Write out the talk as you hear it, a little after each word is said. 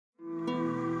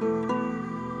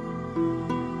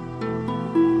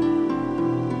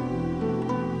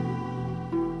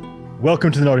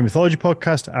Welcome to the Nordic Mythology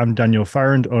Podcast. I'm Daniel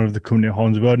Farrand, owner of the company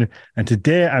Horns of Odin, and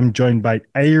today I'm joined by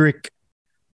Eirik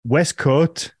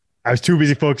Westcoat. I was too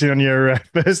busy focusing on your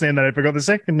first name that I forgot the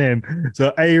second name.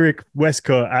 So Eirik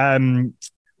Westcoat.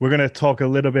 We're going to talk a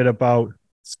little bit about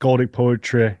skaldic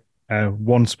poetry,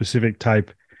 one specific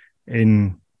type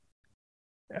in,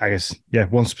 I guess,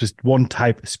 one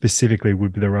type specifically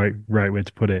would be the right way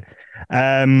to put it. Do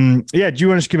you want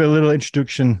to just give a little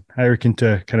introduction, Eirik,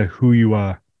 into kind of who you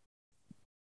are?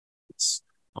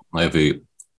 I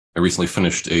recently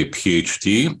finished a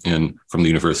PhD from the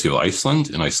University of Iceland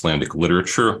in Icelandic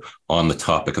literature on the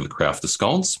topic of the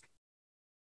Kraftaskalds.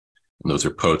 And those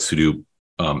are poets who do,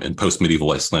 in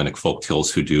post-medieval Icelandic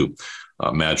folktales, who do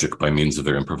magic by means of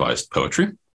their improvised poetry.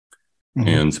 Mm-hmm.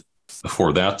 And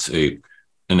before that,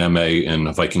 an MA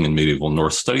in Viking and Medieval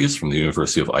Norse Studies from the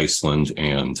University of Iceland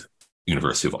and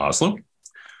University of Oslo.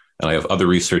 And I have other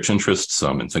research interests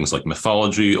in things like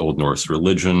mythology, Old Norse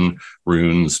religion,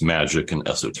 runes, magic, and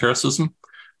esotericism.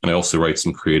 And I also write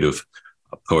some creative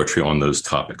poetry on those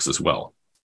topics as well.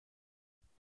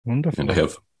 Wonderful. And I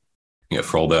have,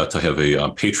 for all that, I have a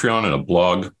Patreon and a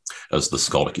blog as the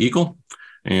Skaldic Eagle,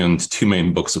 and two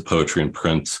main books of poetry in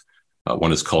print.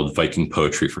 One is called Viking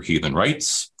Poetry for Heathen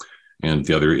Rites, and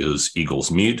the other is Eagle's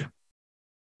Mead.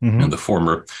 Mm-hmm. And the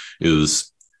former is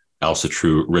also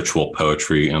true ritual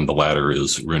poetry, and the latter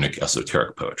is runic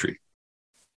esoteric poetry.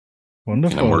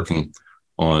 Wonderful. And I'm working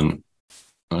on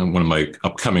one of my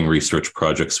upcoming research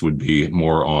projects would be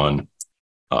more on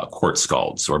court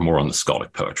skalds, or more on the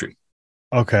skaldic poetry.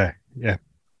 Okay, yeah.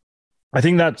 I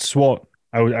think that's what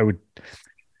I would.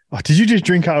 Oh, did you just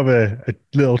drink out of a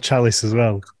little chalice as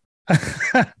well?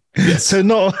 Yes. So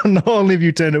not only have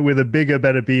you turned up with a bigger,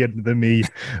 better beard than me,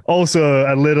 also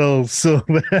a little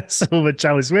silver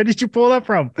chalice. Where did you pull that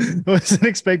from? I wasn't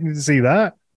expecting to see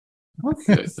that.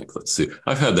 Okay, let's see.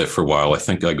 I've had that for a while. I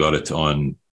think I got it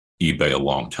on eBay a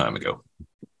long time ago.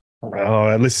 Oh,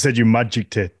 at least you said you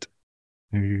magicked it.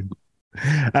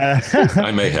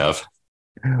 I may have.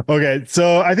 Okay,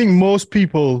 so I think most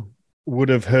people would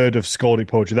have heard of skaldic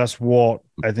poetry. That's what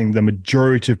I think the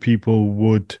majority of people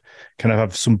would kind of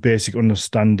have some basic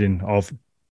understanding of.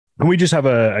 And we just have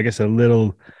a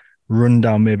little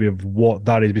rundown maybe of what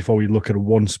that is before we look at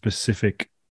one specific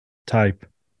type.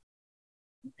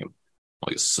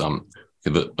 I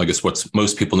guess what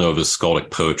most people know of as skaldic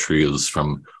poetry is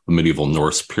from the medieval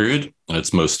Norse period, and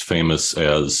it's most famous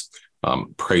as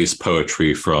praise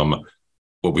poetry from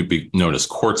what would be known as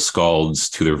court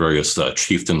skalds to their various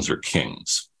chieftains or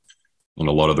kings. And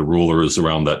a lot of the rulers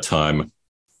around that time,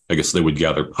 I guess they would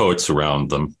gather poets around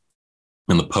them.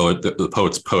 And the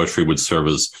poet's poetry would serve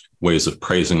as ways of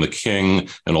praising the king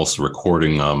and also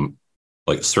recording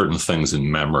like certain things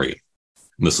in memory.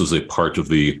 And this was a part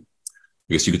of I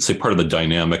guess you could say part of the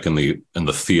dynamic in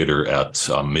the theater at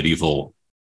medieval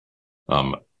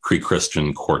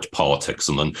pre-Christian court politics.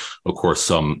 And then, of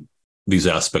course, these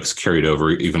aspects carried over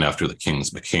even after the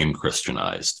kings became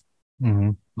Christianized.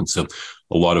 Mm-hmm. And so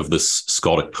a lot of this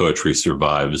skaldic poetry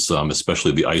survives,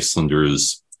 especially the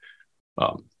Icelanders.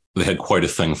 They had quite a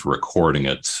thing for recording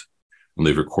it. And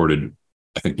they've recorded,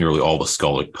 I think, nearly all the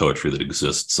skaldic poetry that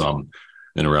exists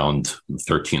in around the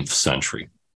 13th century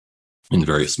in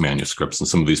various manuscripts. And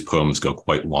some of these poems go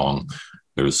quite long.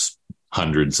 There's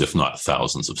hundreds, if not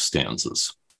thousands, of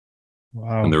stanzas.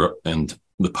 Wow. And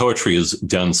the poetry is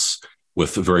dense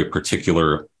with very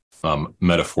particular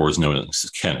metaphors known as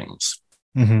kennings.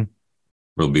 Mm-hmm.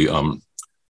 There'll be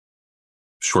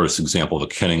shortest example of a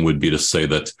kenning would be to say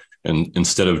that, and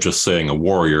instead of just saying a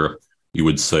warrior, you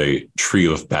would say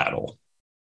tree of battle,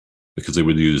 because they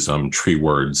would use tree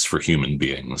words for human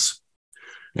beings.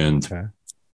 And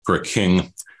for a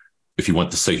king, if you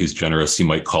want to say he's generous, you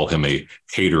might call him a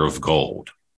hater of gold.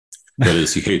 That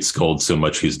is, he hates gold so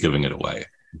much he's giving it away.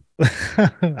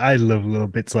 I love little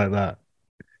bits like that.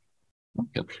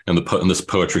 And this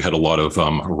poetry had a lot of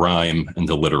rhyme and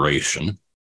alliteration.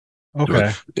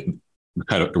 Okay. The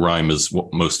kind of rhyme is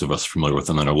what most of us are familiar with,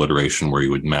 and then alliteration where you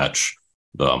would match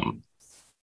the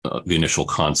initial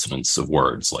consonants of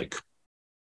words. Like,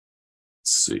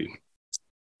 let's see,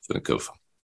 think of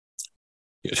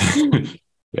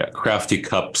crafty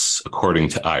cups according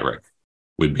to Eirik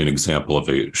would be an example of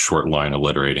a short line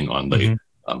alliterating on the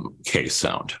K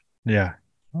sound. Yeah.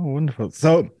 Oh, wonderful.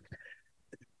 So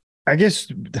I guess,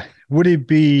 would it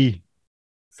be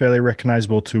fairly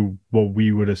recognizable to what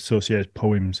we would associate as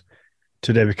poems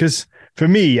today? Because for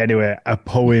me, anyway, a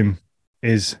poem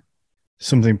is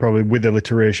something probably with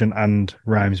alliteration and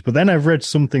rhymes. But then I've read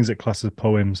some things that class as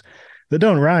poems that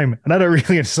don't rhyme, and I don't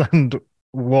really understand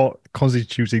what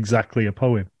constitutes exactly a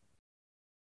poem.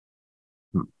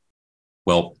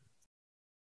 Well,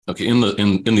 okay, in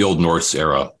the Old Norse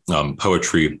era,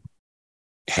 poetry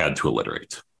had to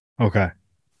alliterate. Okay.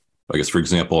 I guess, for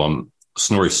example,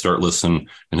 Snorri Sturluson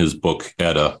in his book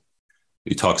Edda,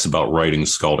 he talks about writing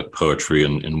skaldic poetry,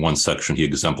 and in one section he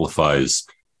exemplifies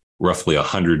roughly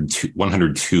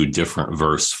 102 different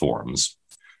verse forms.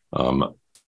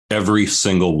 Every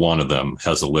single one of them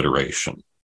has alliteration.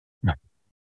 Okay.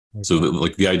 So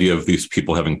the idea of these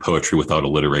people having poetry without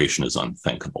alliteration is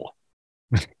unthinkable.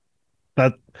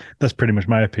 That's pretty much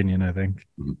my opinion, I think.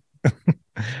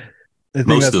 Mm-hmm.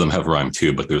 Most of them have rhyme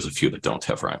too, but there's a few that don't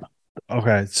have rhyme.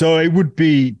 Okay, so it would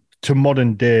be to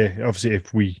modern day, obviously,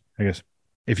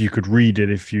 if you could read it,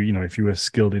 if you were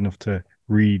skilled enough to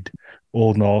read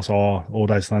Old Norse or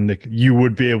Old Icelandic, you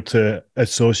would be able to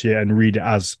associate and read it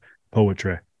as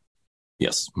poetry.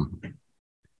 Yes. Mm-hmm.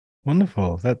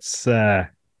 Wonderful. That's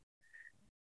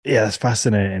that's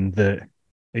fascinating that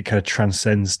it kind of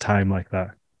transcends time like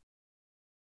that.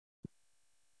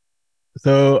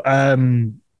 So,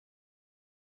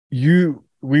 we're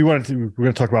going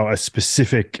to talk about a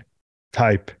specific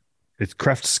type. It's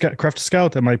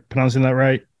Kraftaskald. Am I pronouncing that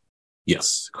right?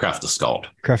 Yes, Kraftaskald.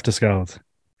 Kraftaskald.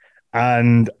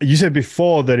 And you said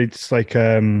before that it's like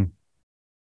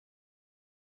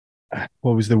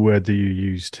what was the word that you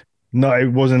used? No, it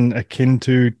wasn't akin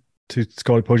to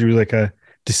Skaldic poetry. It was like a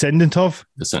descendant of.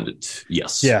 Descendant.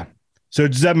 Yes. Yeah. So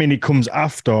does that mean it comes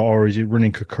after, or is it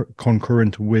running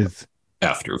concurrent with?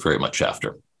 After, very much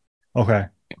after. Okay.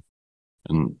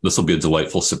 And this will be a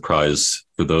delightful surprise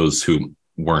for those who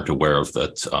weren't aware of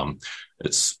that.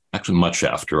 It's actually much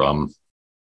after. I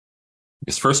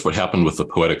guess first what happened with the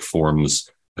poetic forms,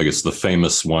 I guess the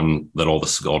famous one that all the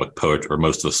Skaldic poetry, or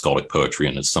most of the Skaldic poetry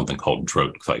in, is something called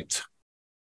Drottkvætt.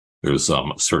 There's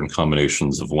certain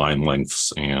combinations of line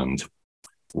lengths and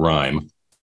rhyme.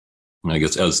 And I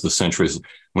guess as the centuries,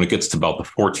 when it gets to about the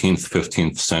 14th,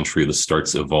 15th century, this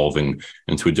starts evolving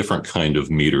into a different kind of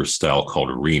meter style called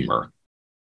a reamer.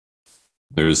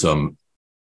 There's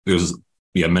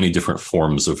many different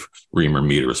forms of reamer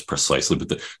meters precisely,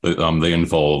 but they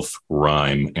involve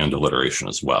rhyme and alliteration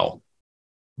as well.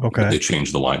 Okay. But they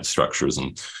change the line structures,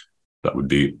 and that would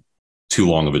be too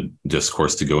long of a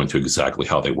discourse to go into exactly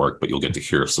how they work, but you'll get to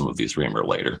hear some of these reamer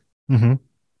later. Mm-hmm.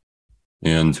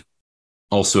 And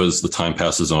also, as the time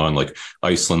passes on, like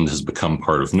Iceland has become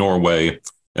part of Norway,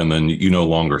 and then you no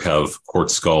longer have court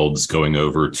skalds going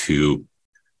over to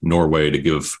Norway to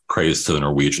give praise to the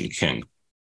Norwegian king.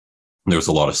 There's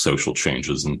a lot of social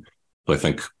changes, and I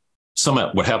think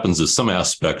what happens is some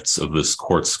aspects of this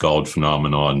court skald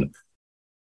phenomenon,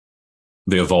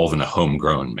 they evolve in a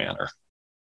homegrown manner.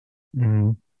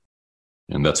 Mm-hmm.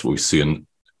 And that's what we see. And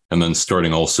then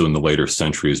starting also in the later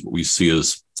centuries, what we see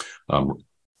is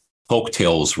folk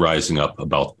tales rising up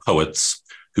about poets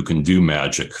who can do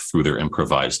magic through their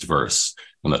improvised verse.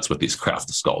 And that's what these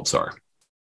Kraftaskalds are.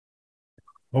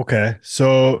 Okay.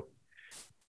 So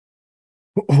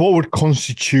what would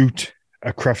constitute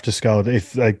a Kraftaskald?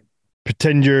 If, like,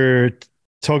 pretend you're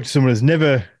talking to someone who's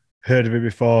never heard of it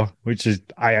before, which is,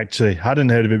 I actually hadn't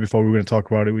heard of it before we were going to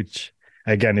talk about it, which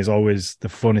again is always the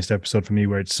funnest episode for me,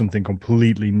 where it's something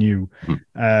completely new.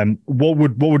 Mm. What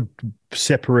would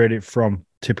separate it from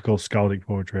typical Skaldic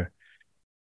poetry?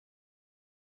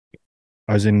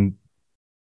 As in,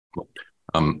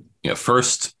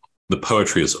 first, the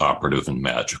poetry is operative and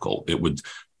magical. It would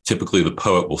typically, the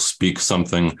poet will speak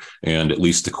something, and at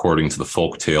least according to the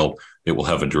folk tale, it will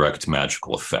have a direct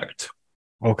magical effect.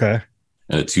 Okay.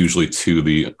 And it's usually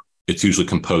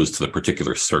composed to the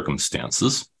particular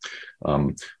circumstances.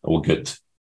 Let's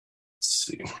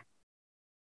see.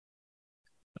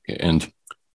 Okay, and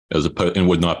it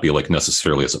would not be like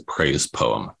necessarily as a praise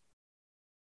poem.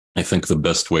 I think the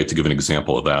best way to give an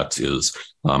example of that is,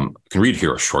 I can read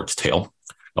here a short tale.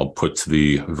 I'll put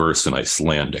the verse in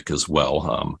Icelandic as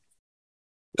well.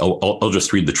 I'll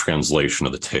just read the translation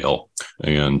of the tale,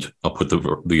 and I'll put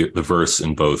the verse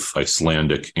in both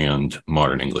Icelandic and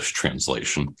modern English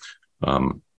translation.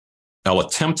 I'll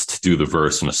attempt to do the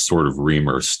verse in a sort of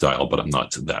reamer style, but I'm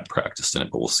not that practiced in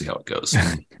it, but we'll see how it goes.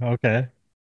 Okay.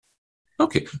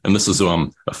 Okay. And this is a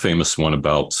famous one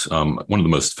about one of the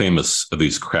most famous of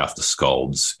these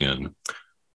Kraftaskalds in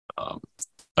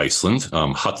Iceland,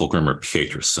 Hallgrímur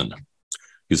Pétursson.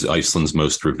 He's Iceland's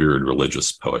most revered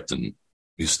religious poet, and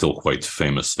he's still quite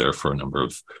famous there for a number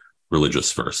of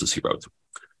religious verses he wrote.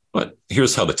 But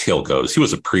here's how the tale goes. He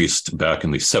was a priest back in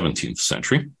the 17th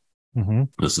century.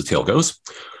 Mm-hmm. As the tale goes,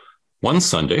 one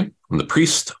Sunday, when the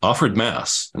priest offered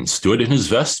mass and stood in his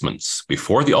vestments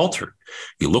before the altar,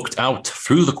 he looked out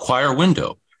through the choir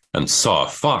window and saw a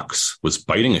fox was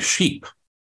biting a sheep.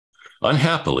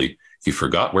 Unhappily, He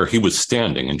forgot where he was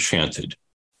standing and chanted,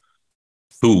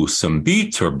 Thu som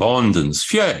biter bondens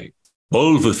fje,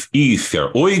 bolveth I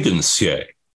fer oigen sje,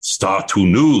 statu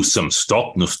nu som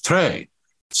stopnus tre,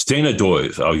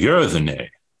 stenadoiv au yervene.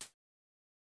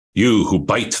 You who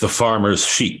bite the farmer's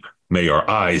sheep, may your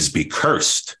eyes be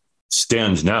cursed.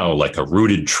 Stand now like a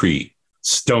rooted tree,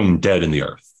 stone dead in the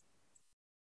earth.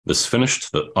 This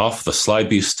finished off the sly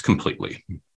beast completely.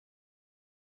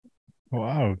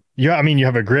 Wow. Yeah, I mean, you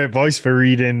have a great voice for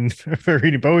reading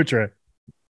poetry.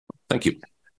 Thank you.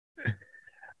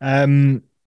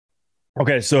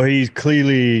 Okay, so he's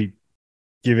clearly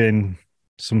giving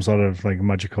some sort of like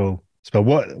magical spell.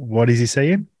 What is he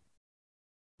saying?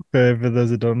 For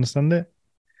those that don't understand it.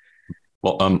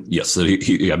 Well, yes,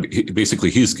 basically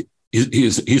he's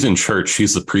in church.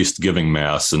 He's the priest giving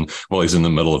mass, and while he's in the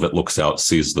middle of it, looks out,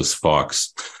 sees this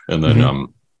fox, and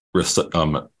then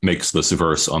makes this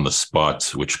verse on the spot,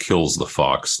 which kills the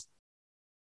fox.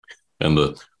 And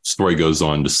the story goes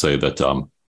on to say that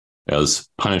as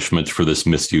punishment for this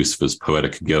misuse of his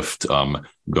poetic gift,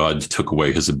 God took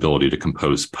away his ability to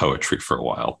compose poetry for a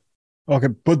while. Okay,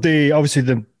 but the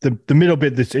middle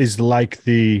bit that is like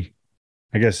the,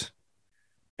 I guess,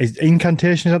 is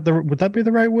incantation. Would that be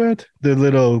the right word? The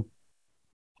little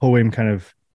poem kind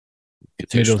of.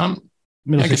 Incantation.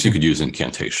 I guess you could use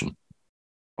incantation.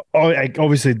 Oh,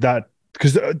 obviously that,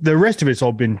 because the rest of it's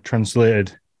all been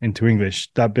translated into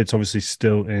English. That bit's obviously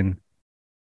still in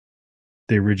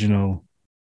the original.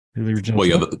 Well,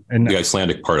 yeah, the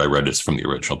Icelandic part I read is from the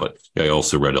original, but I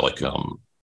also read it like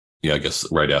I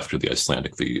guess right after the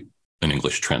Icelandic, an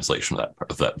English translation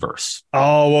of that verse.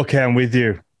 Oh, okay, I'm with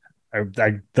you.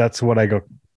 That's what I got.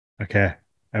 Okay,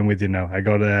 I'm with you now. I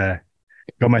got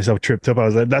myself tripped up. I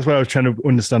was like, that's what I was trying to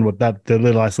understand what the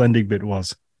little Icelandic bit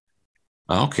was.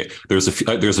 Okay, there's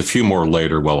a few more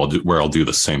later. Where I'll do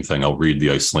the same thing. I'll read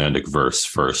the Icelandic verse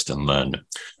first, and then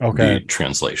the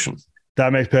translation.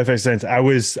 That makes perfect sense. I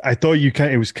thought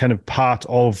it was kind of part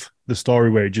of the story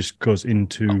where it just goes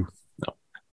into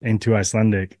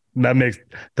Icelandic. That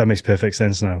makes perfect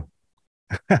sense now.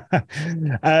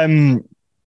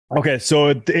 Okay, so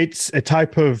it's a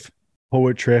type of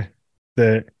poetry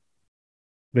that,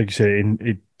 like you say,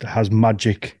 it has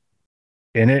magic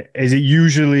in it. Is it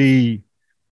usually,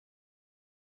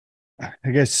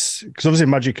 I guess, because obviously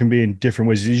magic can be in different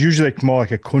ways. It's usually more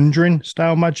like a conjuring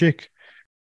style magic.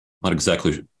 Not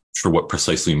exactly sure what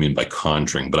precisely you mean by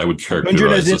conjuring, but I would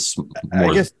characterize this more.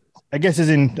 I guess as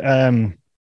in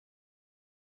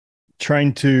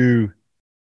trying to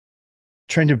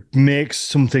make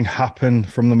something happen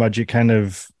from the magic, kind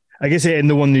of. I guess in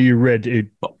the one that you read,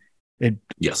 it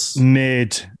yes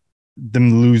made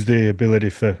them lose the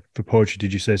ability for poetry.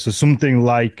 Did you say so? Something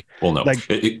like? Well, no. Like,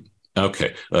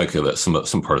 okay. That's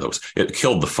some part of those. It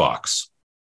killed the fox.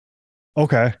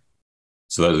 Okay.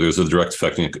 So there's a direct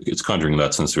effect. It's conjuring in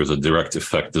that sense. There's a direct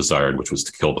effect desired, which was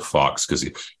to kill the fox, because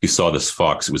he saw this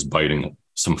fox. It was biting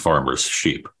some farmer's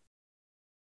sheep.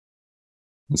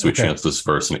 And so he chants this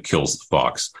verse and it kills the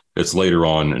fox. It's later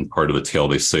on in part of the tale,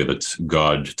 they say that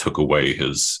God took away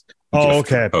his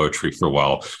gift of poetry for a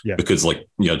while. Yeah. Because to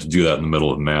do that in the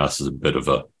middle of mass is a bit of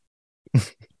a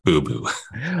boo-boo.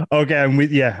 Okay, I'm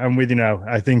with you now.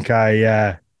 I think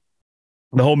the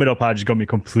whole middle part just got me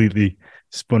completely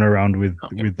spun around with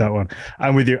that one.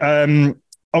 I'm with you.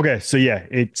 Okay, so yeah,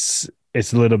 it's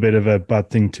a little bit of a bad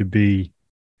thing to be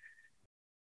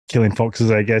killing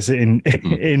foxes, I guess, in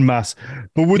mass.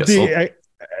 But would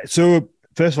so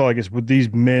first of all, I guess, would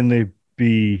these mainly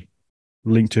be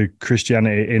linked to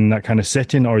Christianity in that kind of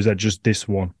setting, or is that just this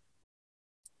one?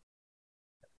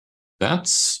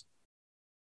 That's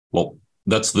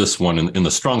this one in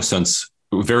the strong sense.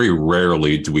 Very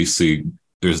rarely do we see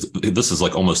this is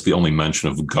like almost the only mention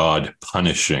of God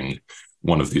punishing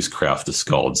one of these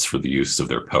Kraftaskalds for the use of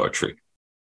their poetry.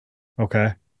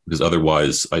 Okay. Because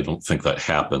otherwise, I don't think that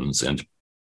happens. And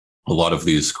a lot of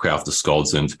these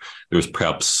Kraftaskalds, and there's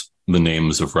perhaps the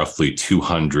names of roughly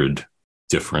 200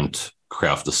 different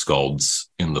Kraftaskalds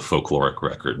in the folkloric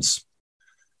records.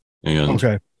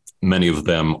 And many of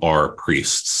them are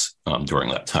priests during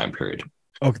that time period.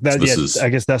 Okay, I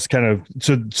guess that's kind of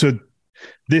so.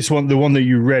 This one, the one that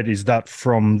you read, is that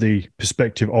from the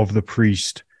perspective of the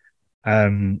priest.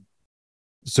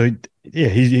 So yeah,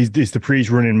 he's the priest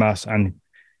running mass, and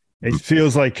it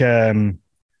feels like I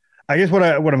guess what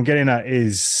I'm getting at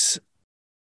is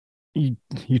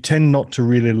you tend not to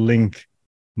really link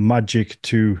magic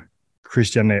to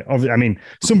Christianity. I mean,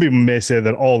 some people may say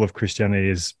that all of Christianity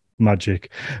is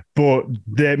magic, but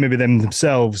maybe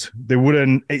themselves, they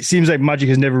wouldn't. It seems like magic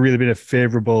has never really been a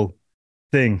favorable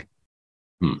thing.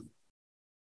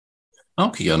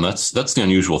 Okay, and that's the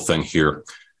unusual thing here.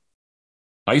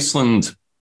 Iceland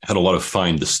had a lot of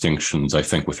fine distinctions, I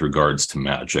think, with regards to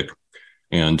magic.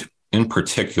 And in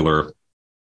particular,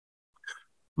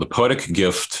 the poetic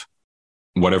gift,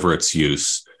 whatever its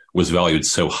use, was valued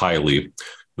so highly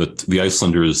that the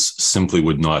Icelanders simply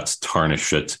would not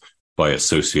tarnish it by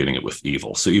associating it with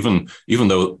evil. So even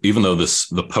though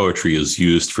the poetry is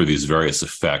used for these various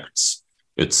effects,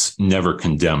 it's never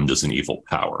condemned as an evil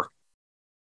power.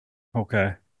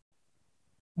 Okay.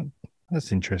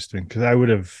 That's interesting, because I would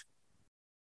have.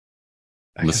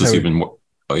 And this is even more.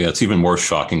 Oh yeah, it's even more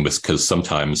shocking because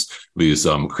sometimes these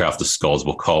Kraftaskalds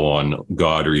will call on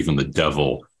God or even the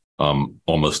devil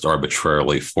almost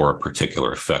arbitrarily for a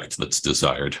particular effect that's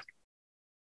desired.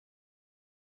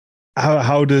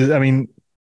 How does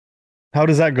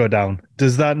that go down?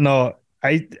 Does that not?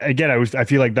 I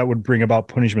feel like that would bring about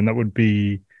punishment. That would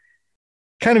be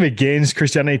kind of against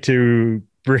Christianity to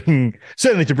bring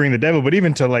the devil, but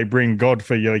even to like bring God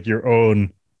for your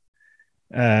own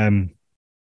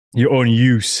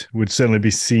use would certainly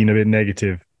be seen a bit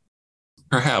negative.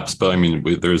 Perhaps, but I mean,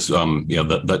 there's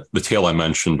that the tale I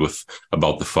mentioned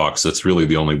about the fox. That's really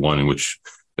the only one in which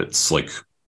it's like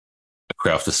a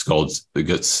Kraftaskalds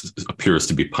appears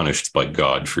to be punished by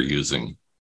God for using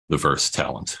the verse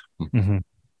talent. Mm-hmm.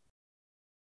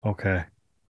 Okay.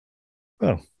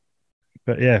 Well,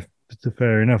 but yeah,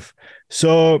 fair enough.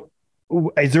 So,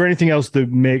 is there anything else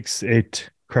that makes it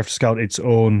Kraftaskald its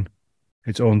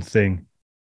own thing,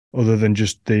 other than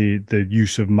just the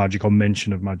use of magic or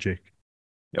mention of magic?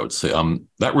 I would say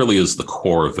that really is the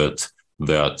core of it.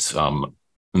 That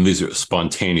and these are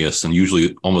spontaneous, and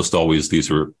usually, almost always,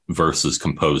 these are verses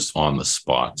composed on the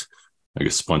spot. I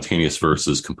guess spontaneous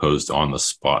verses composed on the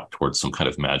spot towards some kind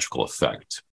of magical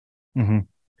effect. Mm-hmm.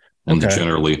 And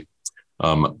generally,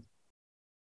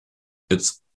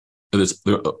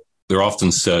 they're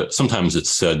often said. Sometimes it's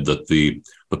said that the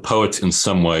poet in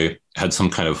some way had some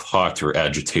kind of hot or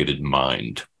agitated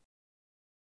mind.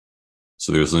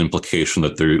 So there's an implication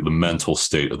that the mental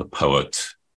state of the poet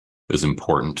is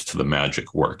important to the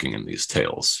magic working in these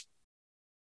tales.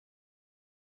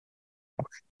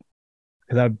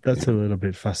 That's a little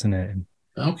bit fascinating.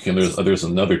 Okay, and there's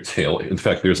another tale. In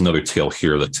fact, there's another tale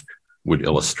here that would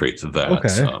illustrate that.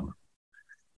 Okay.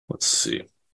 Let's see.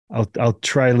 I'll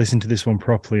try listen to this one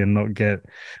properly and not get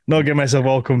myself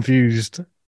all confused.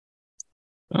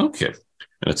 Okay, and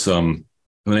it's the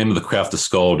name of the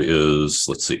Kraftaskald is,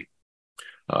 let's see,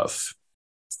 Thorður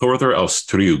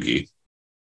Austriugi.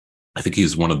 I think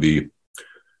he's one of the.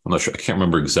 I'm not sure. I can't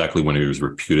remember exactly when he was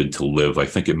reputed to live. I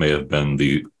think it may have been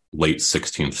the late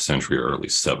 16th century or early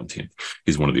 17th.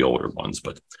 He's one of the older ones,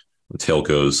 but the tale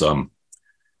goes. Let's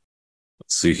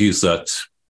see. He's at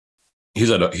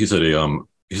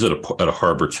a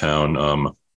harbor town,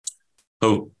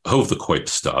 Hove the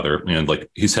Koipstader, and like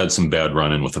he's had some bad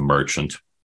run-in with a merchant.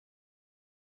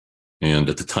 And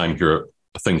at the time here,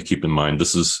 a thing to keep in mind: a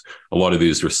lot of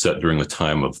these were set during the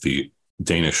time of the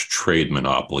Danish trade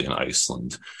monopoly in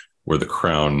Iceland, where the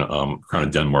crown of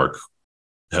Denmark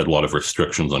had a lot of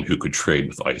restrictions on who could trade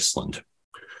with Iceland.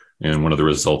 And one of the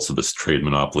results of this trade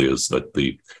monopoly is that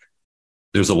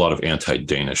there's a lot of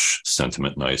anti-Danish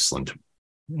sentiment in Iceland.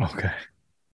 Okay.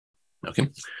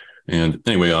 And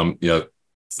anyway,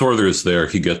 Thorður is there.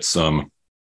 He gets some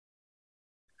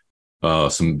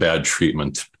bad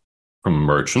treatment from a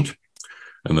merchant,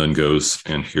 and then goes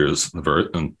and hears the verse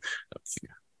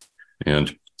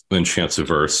and then chants a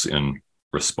verse in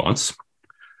response.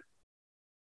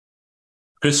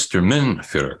 Christer min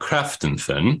för kraften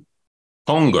fin,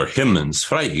 hunger himmens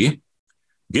fri,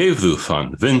 gev du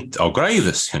fan vint av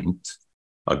greives hint,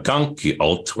 a ganki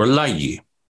alt or lai.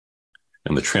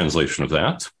 And the translation of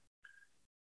that: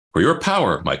 for your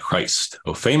power, my Christ,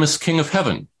 O famous King of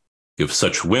heaven, give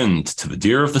such wind to the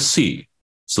deer of the sea,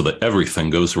 so that everything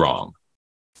goes wrong.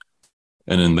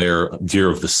 And in there,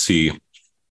 deer of the sea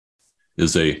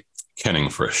is a kenning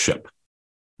for a ship.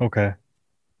 Okay.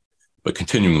 But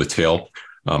continuing the tale,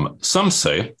 some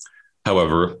say,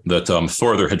 however, that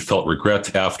Thorður had felt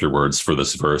regret afterwards for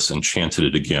this verse and chanted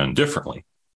it again differently.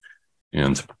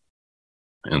 And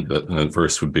the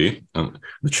verse would be,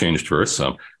 the changed verse,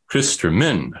 Christer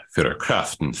min för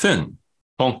kraften fin,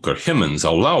 honker himmens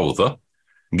av lauda,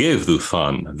 gev du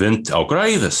fan vint av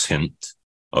greives hint,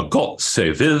 a gott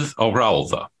se vid av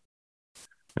ralda.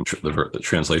 And the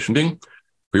translation being,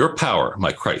 for your power,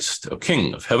 my Christ, O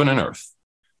King of heaven and earth,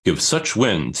 give such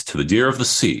wind to the deer of the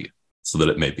sea, so that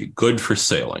it may be good for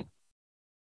sailing.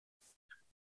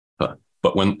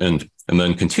 But and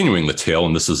then continuing the tale,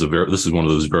 and this is one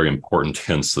of those very important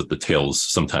hints that the tales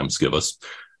sometimes give us.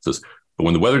 It says, But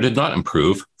when the weather did not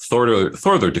improve,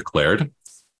 Thorder declared,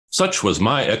 "Such was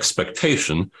my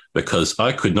expectation, because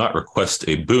I could not request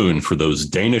a boon for those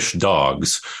Danish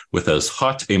dogs with as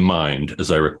hot a mind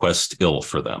as I request ill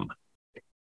for them."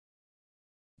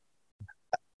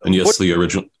 And yes, the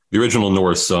original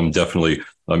Norse definitely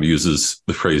uses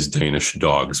the phrase Danish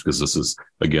dogs, because this is,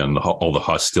 again, all the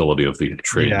hostility of the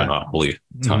trade monopoly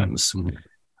times.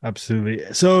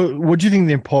 Absolutely. So what do you think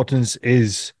the importance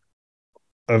is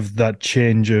of that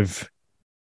change of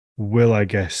will, I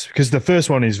guess? Because the first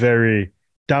one is very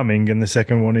damning and the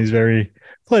second one is very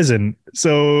pleasant.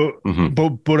 So,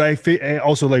 but I feel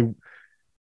also like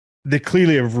they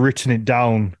clearly have written it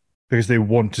down because they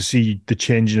want to see the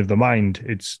changing of the mind.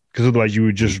 It's because otherwise you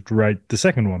would just write the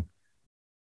second one.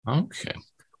 Okay.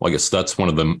 Well, I guess that's one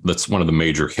of the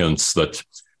major hints that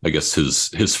I guess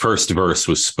his first verse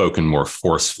was spoken more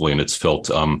forcefully, and it's felt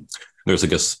there's, I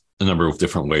guess, a number of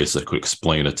different ways that could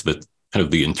explain it. That kind of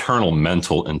the internal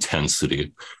mental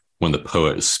intensity when the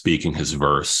poet is speaking his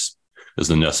verse is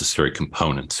the necessary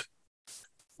component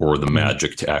for the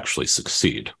magic to actually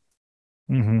succeed.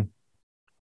 And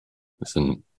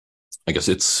I guess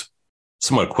it's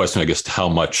somewhat a question, I guess, to how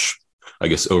much, I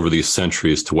guess, over these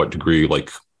centuries, to what degree, like,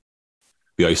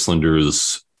 the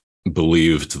Icelanders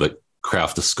believed that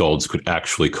Kraftaskalds could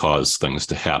actually cause things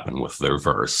to happen with their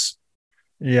verse.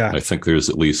 Yeah, I think there's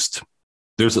at least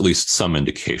some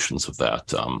indications of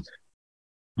that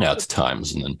at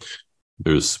times, and then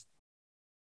there's,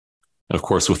 and of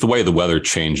course, with the way the weather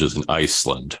changes in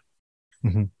Iceland,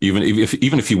 even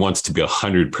if he wants to be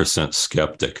 100%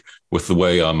 skeptic, with the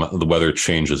way the weather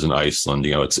changes in Iceland,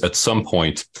 it's at some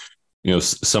point,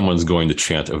 someone's going to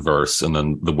chant a verse, and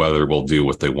then the weather will do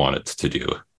what they want it to do,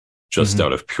 just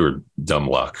out of pure dumb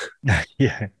luck.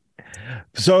 Yeah.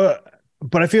 So,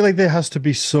 but I feel like there has to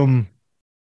be some.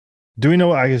 Do we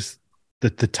know, I guess, the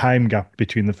time gap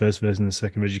between the first verse and the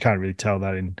second verse? You can't really tell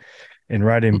that in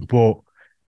writing, but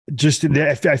just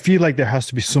I feel like there has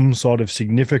to be some sort of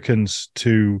significance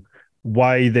to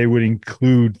why they would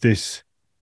include this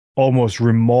almost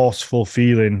remorseful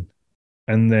feeling,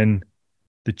 and then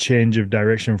the change of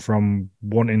direction from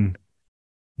wanting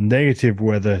negative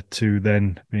weather to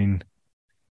then being,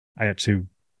 I had to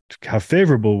have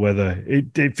favorable weather.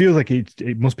 It feels like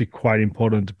it must be quite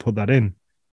important to put that in.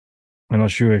 I'm not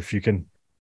sure if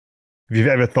you've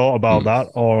ever thought about that,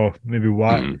 or maybe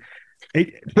why.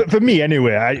 But for me,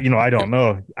 anyway, I don't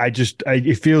know.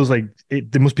 It feels like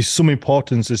there must be some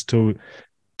importance as to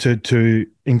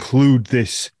include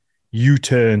this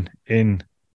U-turn in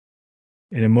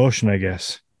emotion, I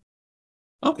guess.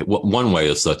 Okay. Well, one way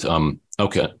is that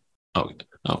okay.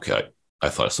 I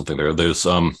thought of something there. There's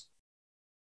for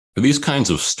these kinds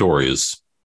of stories,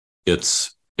 it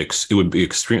would be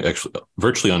actually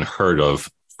virtually unheard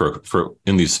of for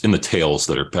in the tales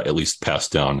that are at least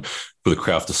passed down, for the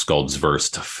Kraftaskalds verse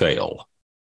to fail.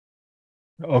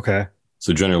 Okay.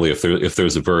 So generally, if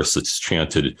there's a verse that's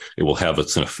chanted, it will have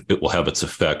its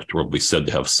effect, or will be said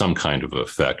to have some kind of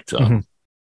effect.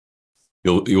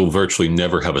 You'll virtually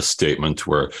never have a statement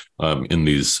where in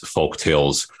these folk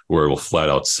tales where it will flat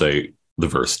out say the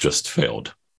verse just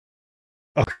failed.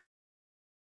 Okay.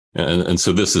 And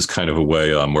so this is kind of a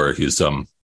way where he's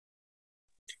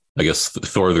I guess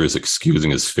Thorder is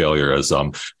excusing his failure as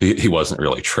he wasn't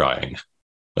really trying,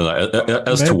 and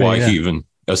as to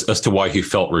why he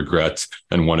felt regret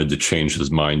and wanted to change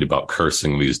his mind about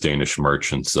cursing these Danish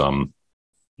merchants.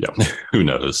 Who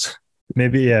knows?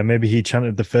 Maybe he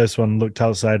chanted the first one, looked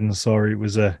outside and saw it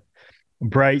was a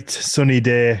bright, sunny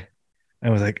day,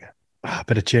 and was like, I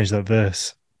better change that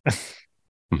verse.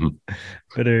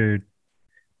 Better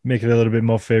make it a little bit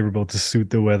more favorable to suit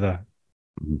the weather.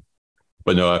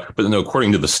 But no,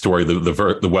 according to the story,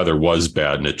 the weather was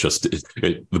bad, and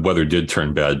the weather did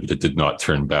turn bad, but it did not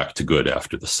turn back to good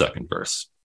after the second verse.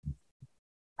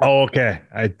 Oh, okay.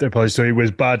 I apologize. So it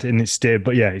was bad and it stayed,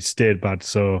 but it stayed bad.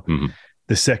 So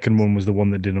the second one was the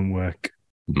one that didn't work.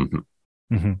 So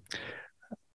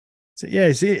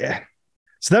so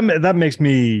that makes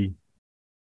me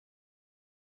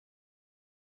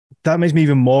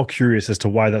even more curious as to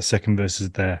why that second verse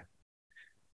is there.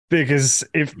 Because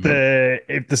if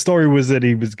the story was that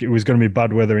it was going to be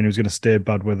bad weather and he was going to stay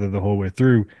bad weather the whole way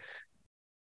through,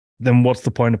 then what's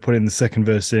the point of putting the second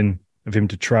verse in of him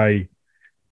to try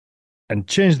and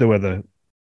change the weather?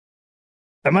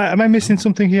 Am I missing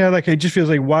something here? Like, it just feels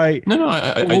like, why? No,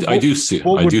 I do see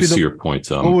your point.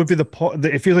 What would be the point?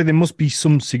 It feels like there must be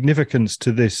some significance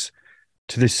to this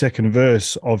second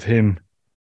verse of him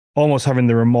almost having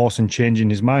the remorse and changing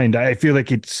his mind. I feel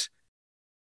like it's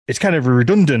kind of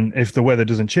redundant if the weather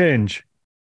doesn't change.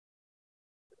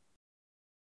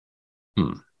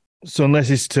 Hmm. So unless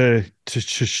it's to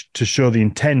show the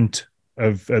intent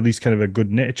of at least kind of a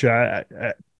good nature,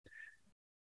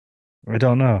 I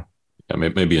don't know. Yeah,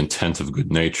 maybe intent of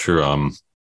good nature. I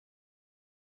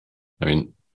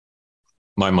mean,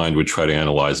 my mind would try to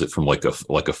analyze it from like a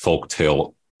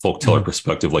folkteller Mm.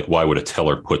 perspective. Like, why would a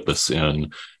teller put this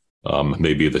in?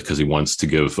 Maybe because he wants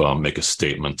to make a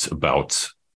statement about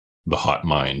the hot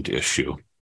mind issue,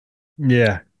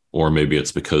 Yeah. or maybe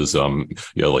it's because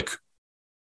like,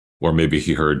 or maybe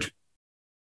he heard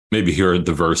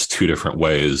the verse two different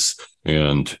ways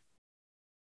and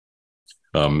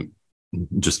um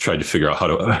just tried to figure out how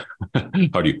to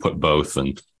how do you put both,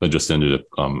 and then just ended up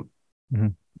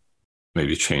Mhm.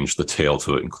 maybe change the tale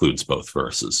to it includes both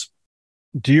verses.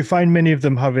 Do you find many of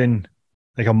them having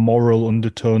like a moral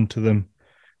undertone to them?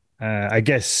 I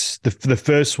guess the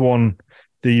first one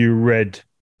that you read,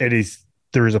 it is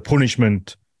there is a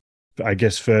punishment, I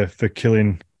guess, for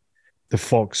killing the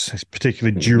fox,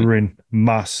 particularly Mm-hmm. during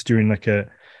mass, during like a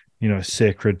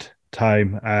sacred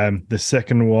time. The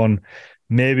second one,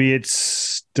 maybe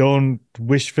it's don't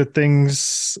wish for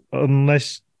things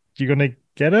unless you're gonna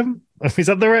get them. Is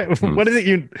that the right? Hmm. What is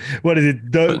it? What is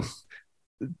it? Don't.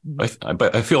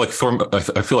 But I feel like Thor.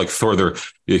 I feel like Thor. There,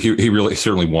 he really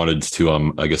certainly wanted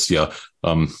to. I guess yeah.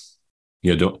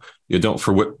 Yeah. Don't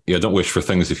wish for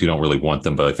things if you don't really want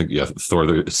them. But I think Thor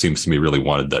there seems to me really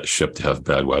wanted that ship to have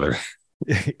bad weather.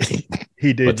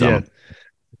 He did, But yeah.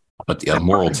 but yeah,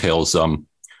 moral tales.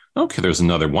 Okay, there's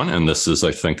another one, and this is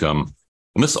I think and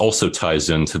this also ties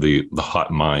into the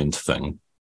hot mind thing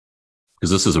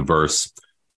because this is a verse.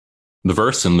 The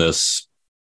verse in this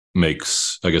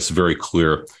makes, I guess, very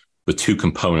clear the two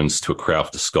components to a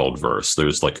Kraftaskald verse.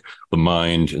 There's like the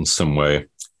mind in some way,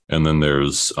 and then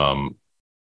there's the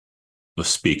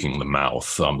speaking, the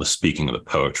mouth, the speaking of the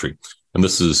poetry. And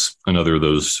this is another of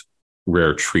those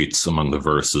rare treats among the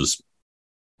verses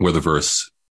where the verse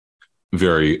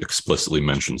very explicitly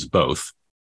mentions both.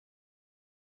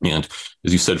 And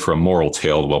as you said, for a moral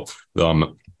tale, well,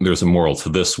 there's a moral to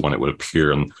this one, it would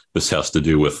appear, and this has to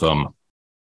do with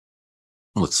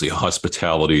let's see,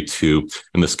 hospitality to,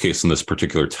 in this case, in this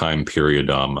particular time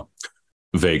period,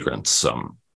 vagrants.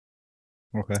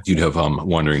 Okay. You'd have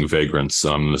wandering vagrants.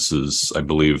 This is, I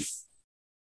believe,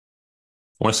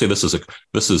 I want to say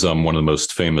this is one of the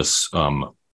most famous.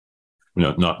 No,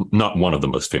 not one of the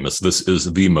most famous. This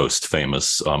is the most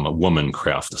famous woman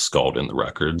Kraftaskald in the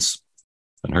records,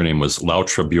 and her name was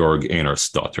Lautra Bjorg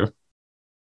Einarsdottir.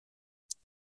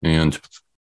 And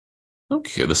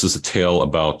okay, this is a tale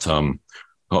about.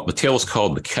 Well, the tale is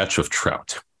called The Catch of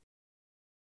Trout.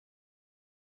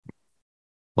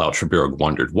 Lautra Bjorg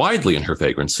wandered widely in her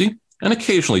vagrancy, and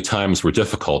occasionally times were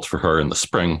difficult for her in the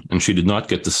spring, and she did not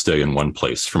get to stay in one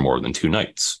place for more than 2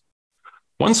 nights.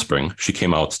 One spring, she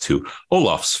came out to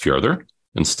Olafsfjordur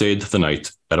and stayed the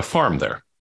night at a farm there.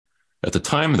 At the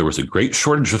time, there was a great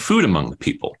shortage of food among the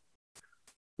people.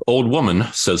 The old woman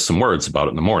says some words about it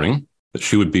in the morning, that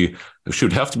she would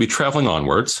have to be traveling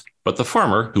onwards, but the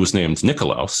farmer, who was named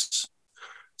Nikolaus,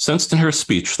 sensed in her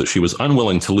speech that she was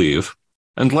unwilling to leave,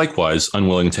 and likewise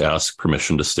unwilling to ask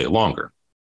permission to stay longer.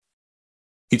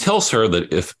 He tells her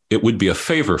that if it would be a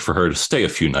favor for her to stay a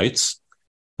few nights,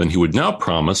 then he would now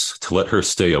promise to let her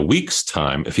stay a week's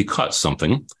time if he caught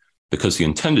something, because he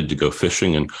intended to go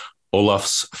fishing in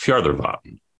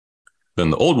Olafsfjordarvatn. Then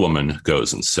the old woman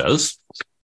goes and says,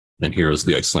 and here is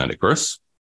the Icelandic verse,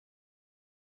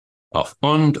 Af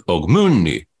und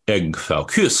ogmunni egg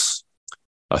falkus,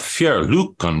 a fjer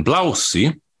lukan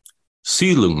blausi,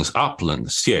 silungs aplen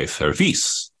sie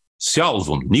fervis,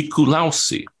 sjálvum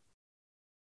Nikulausi.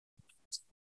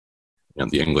 And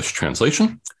the English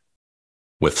translation,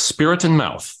 with spirit and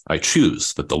mouth, I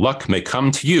choose that the luck may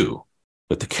come to you,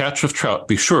 that the catch of trout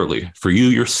be surely for you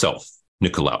yourself,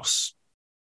 Nikolaus.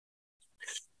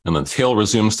 And then the tale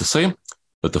resumes to say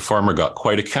that the farmer got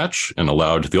quite a catch and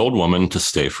allowed the old woman to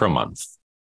stay for a month.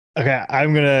 Okay,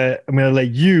 I'm gonna let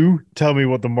you tell me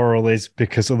what the moral is,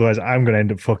 because otherwise I'm gonna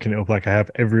end up fucking it up like I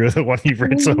have every other one you've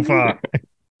read so far.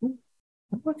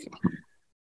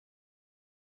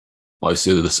 Well, I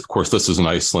see this. Of course, this is in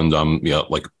Iceland.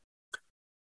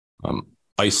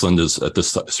 Iceland is at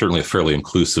this certainly a fairly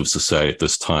inclusive society at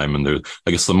this time, and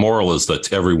I guess the moral is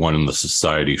that everyone in the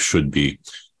society should be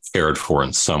cared for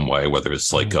in some way, whether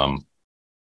it's like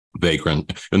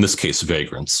vagrant, in this case,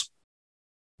 vagrants.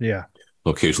 Yeah.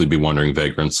 There'll occasionally be wandering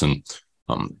vagrants, and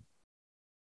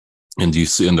you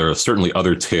see, and there are certainly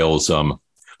other tales.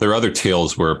 There are other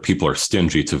tales where people are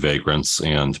stingy to vagrants,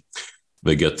 and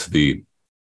they get the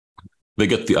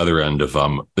other end of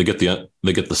they get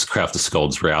this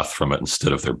Kraftaskalds wrath from it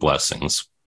instead of their blessings.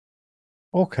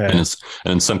 Okay.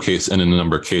 In some case, and in a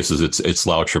number of cases, it's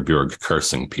Lauterbjörg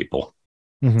cursing people.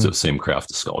 It's Hmm. the same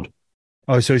Kraftascald.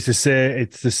 Oh, so it's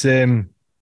the same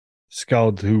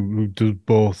Skald who does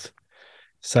both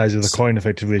sides of the coin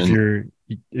effectively. If And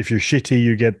you're shitty,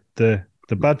 you get the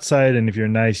bad side, and if you're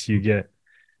nice, you get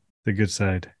the good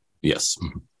side. yes,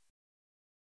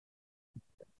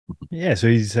 Yeah, so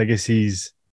I guess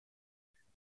he's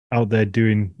out there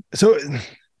doing so.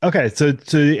 Okay, so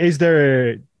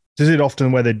does it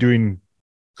often where they're doing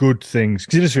good things?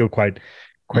 Because you just feel quite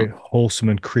wholesome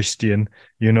and Christian.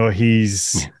 You know,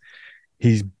 he's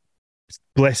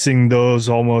blessing those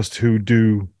almost who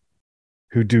do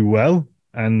well,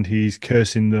 and he's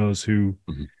cursing those who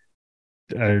Mhm.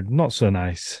 are not so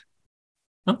nice.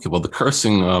 Okay. Well, the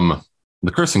cursing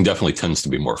definitely tends to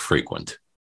be more frequent.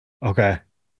 Okay,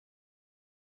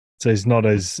 so it's not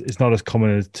as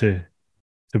common as to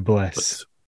But bless.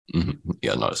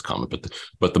 yeah, not as common,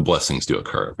 but the blessings do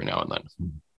occur every now and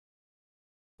then.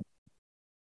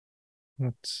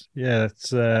 That's yeah.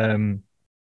 That's I'm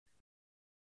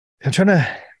trying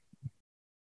to.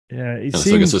 Yeah, it And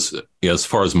so I guess seems as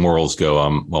far as morals go,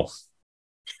 well,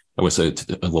 I would say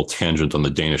a little tangent on the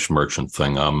Danish merchant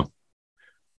thing.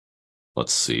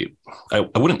 Let's see. I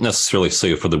wouldn't necessarily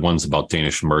say for the ones about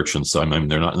Danish merchants. I mean,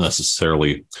 they're not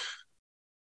necessarily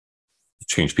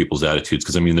change people's attitudes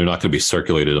because I mean they're not going to be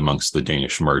circulated amongst the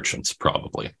Danish merchants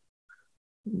probably.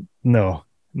 no,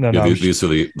 no, Yeah, no. these are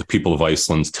the people of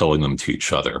Iceland telling them to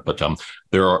each other. But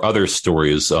there are other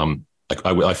stories.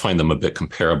 I find them a bit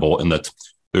comparable in that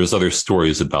there's other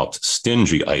stories about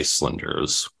stingy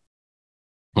Icelanders,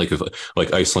 like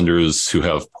like Icelanders who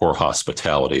have poor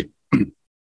hospitality.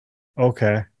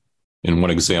 Okay, In one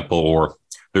example, or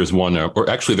there's one, or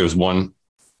actually there's one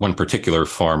particular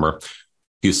farmer.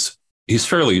 He's he's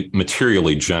fairly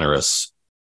materially generous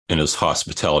in his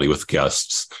hospitality with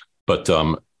guests, but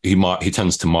he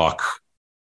tends to mock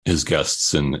his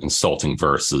guests in insulting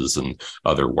verses and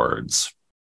other words.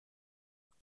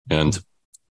 And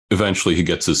eventually he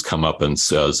gets his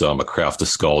comeuppance as a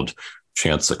Kraftaskald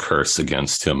chants a curse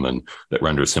against him, and that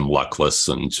renders him luckless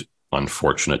and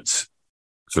unfortunate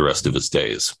for the rest of his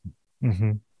days.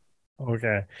 hmm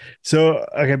okay. So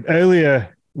okay,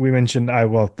 earlier we mentioned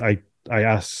I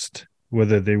asked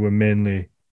whether they were mainly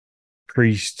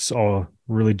priests or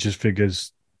religious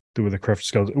figures that were the craft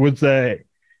scholars. Was there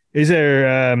is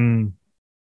there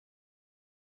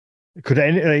could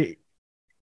any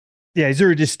yeah, is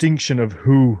there a distinction of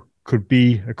who could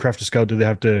be a crafter scout? Do they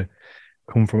have to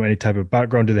come from any type of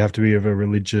background? Do they have to be of a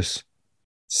religious Yeah,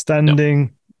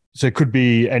 standing? So it could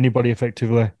be anybody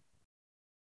effectively.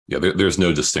 yeah. There's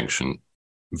no distinction.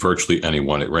 Virtually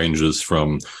anyone. It ranges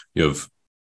from you have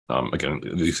again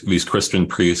these Christian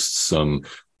priests,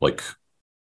 like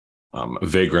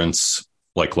vagrants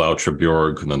like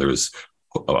Lauterbjörg, and then there's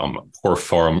poor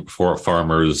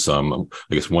farmers. I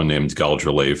guess one named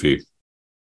Galdra Levi,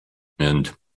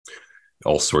 and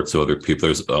all sorts of other people.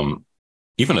 There's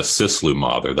even a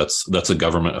Sislumader. That's a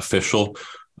government official.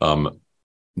 Um,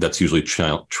 that's usually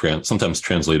sometimes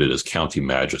translated as county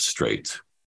magistrate.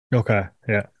 Okay,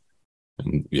 yeah.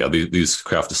 And yeah, these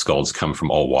Kraftaskalds come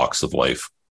from all walks of life.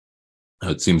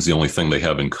 It seems the only thing they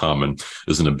have in common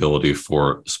is an ability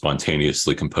for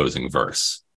spontaneously composing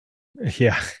verse.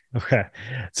 Yeah. Okay.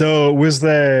 So is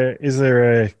there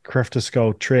a crafter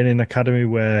skull training academy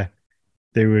where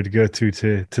they would go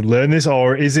to learn this,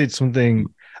 or is it something?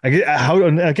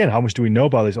 How much do we know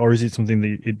about this, or is it something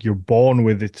that you're born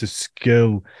with? It's a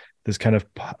skill that's kind of,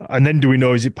 and then do we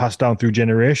know is it passed down through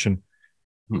generation?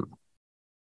 Hmm.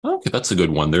 Okay, that's a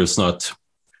good one. There's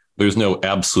no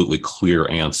absolutely clear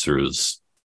answers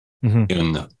Hmm.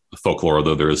 in folklore,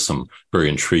 although there is some very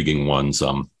intriguing ones.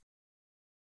 I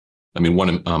mean,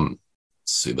 let's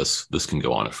see, this can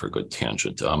go on for a good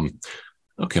tangent.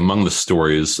 Okay, among the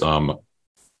stories,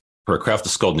 for a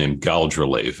Kraftaskald named Galdra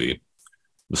Levi,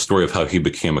 the story of how he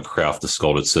became a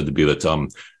Kraftaskald, it's said to be that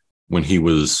when he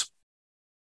was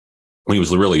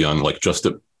really young, like just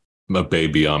a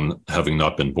baby, having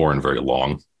not been born very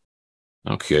long.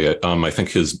 Okay, I think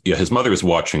his mother is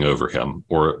watching over him,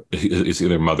 or is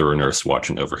either mother or nurse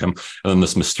watching over him, and then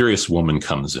this mysterious woman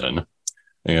comes in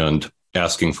and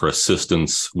asking for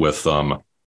assistance with I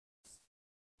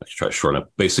should try to shorten it.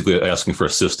 Basically, asking for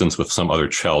assistance with some other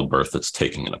childbirth that's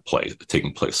taking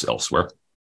place elsewhere.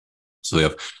 So they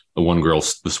have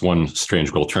this one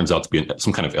strange girl turns out to be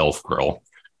some kind of elf girl,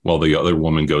 while the other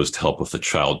woman goes to help with the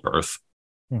childbirth.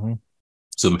 Hmm.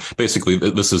 So basically,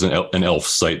 this is an elf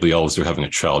site. The elves are having a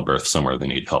childbirth somewhere they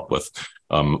need help with.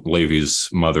 Levi's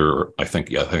mother, I think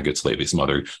it's Levi's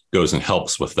mother, goes and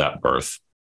helps with that birth.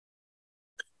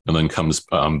 and then comes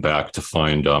back to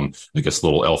find, I guess, the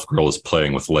little elf girl is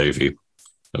playing with Levi,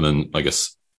 and then I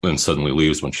guess then suddenly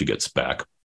leaves when she gets back.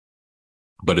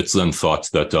 But it's then thought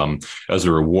that as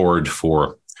a reward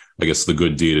for, I guess, the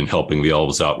good deed in helping the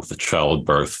elves out with the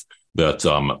childbirth, that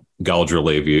Galdr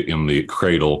Levi in the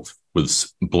cradle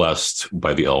was blessed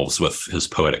by the elves with his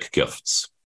poetic gifts.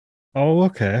 Oh,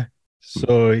 okay.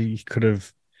 So he could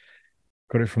have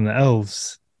got it from the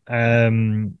elves.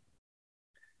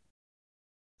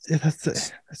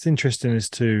 That's interesting as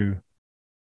to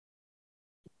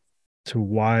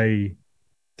why,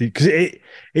 because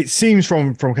it seems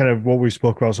from kind of what we've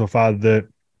spoke about so far that,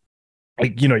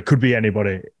 like, it could be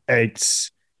anybody.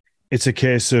 It's a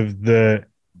case of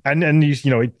and you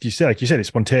said, like you said, it's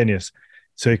spontaneous,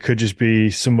 so it could just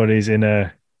be somebody's in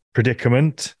a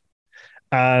predicament,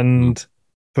 and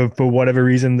for whatever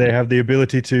reason they have the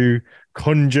ability to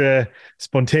conjure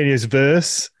spontaneous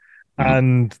verse,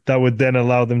 and that would then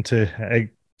allow them to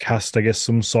cast, I guess,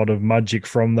 some sort of magic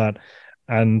from that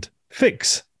and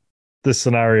fix the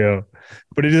scenario.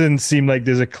 But it doesn't seem like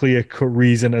there's a clear-cut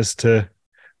reason as to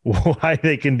why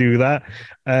they can do that.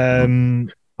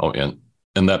 Oh,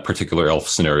 and that particular elf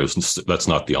scenario, that's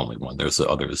not the only one. There's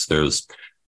others. There's,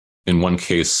 in one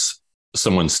case,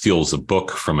 someone steals a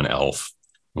book from an elf,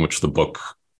 in which the book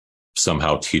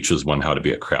somehow teaches one how to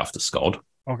be a Kraftaskald.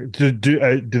 Okay.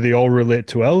 Do they all relate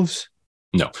to elves?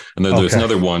 No. And then there's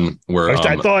another one where...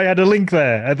 I thought I had a link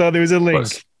there. I thought there was a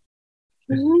link.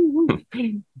 No,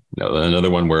 another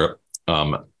one where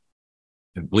I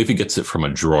believe he gets it from a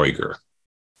Droiger.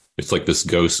 It's like this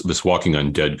ghost, this walking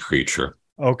undead creature.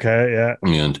 Okay, yeah.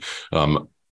 And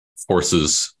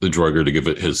forces the Droiger to give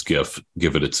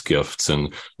it its gifts.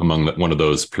 And among one of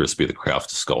those appears to be the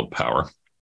Kraftaskald power.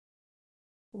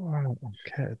 Wow,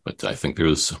 okay. But I think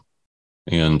there's...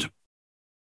 And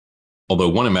although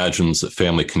one imagines that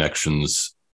family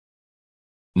connections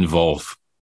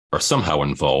are somehow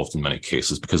involved in many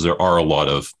cases, because there are a lot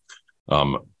of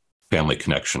family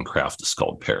connection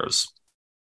Kraftaskald pairs.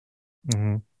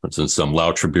 Mm-hmm. For instance,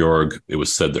 Lautrabjorg, it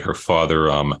was said that her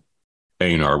father,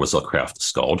 Einar, was a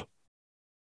Kraftaskald.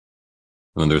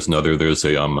 And then there's a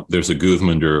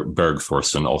Guðmundur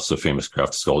Bergthorson, also famous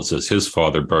Kraftaskald, says his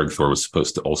father, Bergthor, was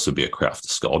supposed to also be a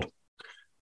Kraftaskald.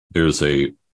 There's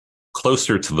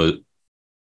closer to the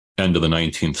end of the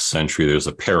 19th century, there's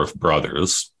a pair of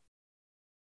brothers.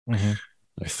 Mm-hmm.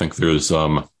 I think there's,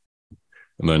 and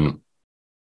then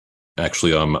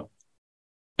actually, and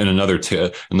another,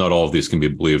 not all of these can be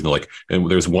believed.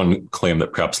 And there's one claim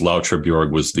that perhaps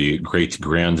Lautrabjorg was the great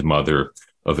grandmother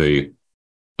of an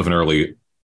early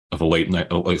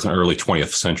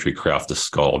 20th century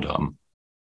Kraftaskald.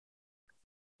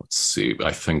 Let's see.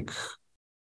 I think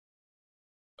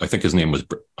his name was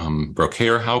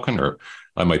Brokeir Hauken, or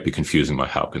I might be confusing my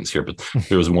Haukens here, but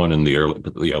there was one in the early,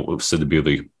 but yeah, it was said to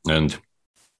be and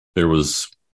there was,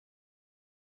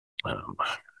 and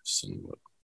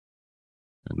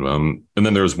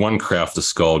then there was one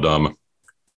Kraftaskald,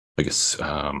 I guess,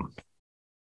 can't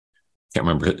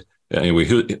remember it. Anyway,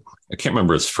 I can't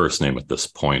remember his first name at this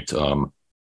point.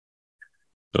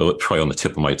 Probably on the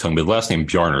tip of my tongue, but last name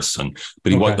Bjarnason.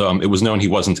 But it was known he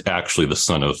wasn't actually the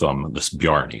son of this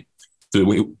Bjarni.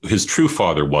 His true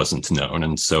father wasn't known,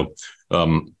 and so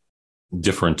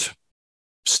different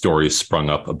stories sprung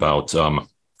up about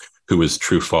who his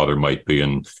true father might be,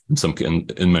 and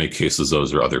in many cases,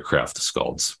 those are other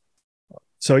Kraftaskalds.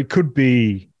 So it could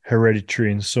be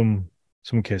hereditary in some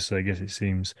cases, I guess it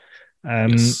seems.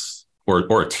 Yes.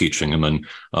 Or a teaching, and then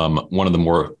one of the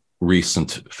more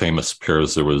recent famous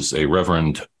pairs, there was a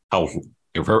Reverend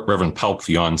Paul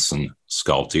Janssen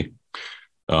Skalti,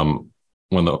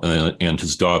 and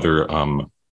his daughter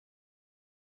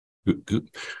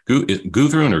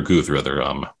Gudrun or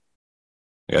Gudrun,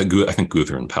 I think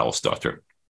Gudrun Paul's daughter,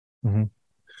 mm-hmm.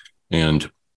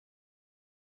 and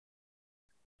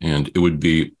it would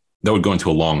be, that would go into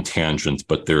a long tangent,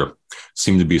 but there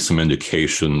seem to be some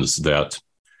indications that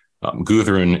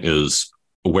Gudrun is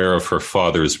aware of her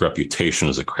father's reputation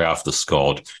as a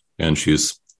Kraftaskald, and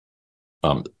she's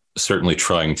certainly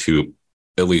trying to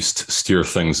at least steer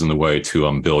things in the way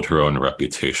to build her own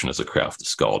reputation as a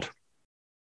Kraftaskald.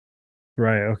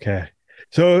 Right. Okay.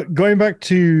 So going back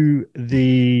to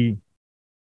the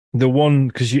one,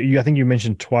 because I think you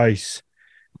mentioned twice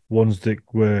ones that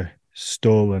were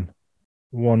stolen.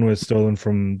 One was stolen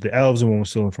from the elves, and one was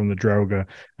stolen from the Draugr,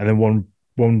 and then one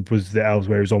was the elves,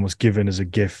 where it was almost given as a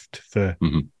gift for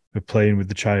playing with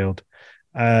the child.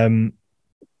 Maybe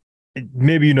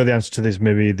you know the answer to this.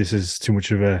 Maybe this is too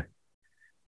much of a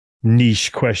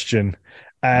niche question.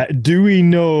 Do we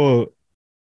know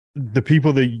the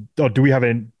people or do we have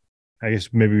I guess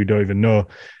maybe we don't even know.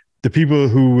 The people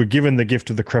who were given the gift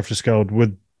of the Kraftaskalds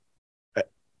would.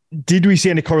 Did we see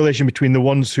any correlation between the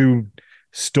ones who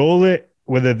stole it,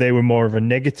 whether they were more of a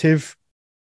negative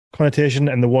connotation,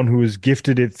 and the one who was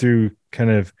gifted it through kind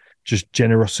of just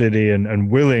generosity and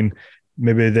willing,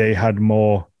 maybe they had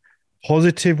more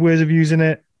positive ways of using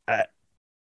it? I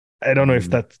don't know if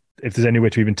there's any way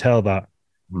to even tell that.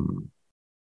 Let's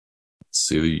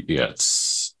see, yeah,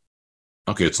 it's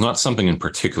okay. It's not something in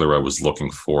particular I was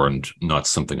looking for, and not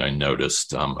something I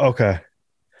noticed. Okay.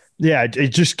 Yeah, it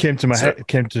just came to my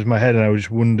head, and I just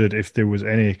wondered if there was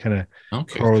any kind of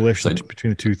correlation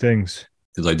between the two things.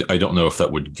 Because I don't know if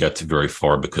that would get very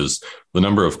far, because the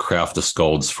number of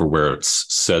Kraftaskalds for where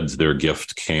it's said their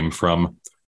gift came from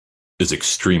is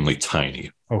extremely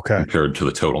tiny compared to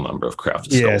the total number of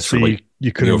Kraftaskalds. Yeah, so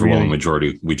you could the overwhelming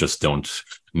majority, we just don't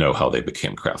know how they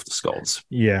became Kraftaskalds.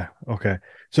 Yeah, okay.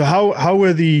 So how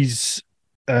were these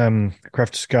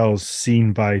Kraftaskalds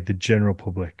seen by the general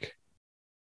public?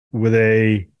 Were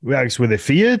they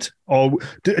feared, or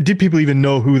did people even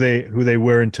know who they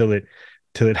were until it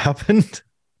happened?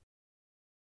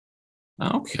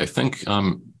 Okay, I think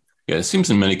it seems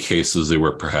in many cases they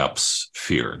were perhaps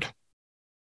feared,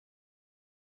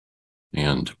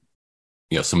 and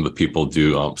some of the people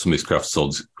do. Some of these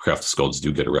Kraftaskalds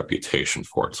do get a reputation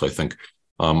for it. So I think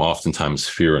oftentimes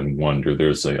fear and wonder.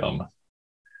 There's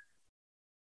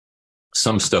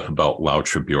some stuff about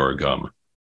Lautrabjorg.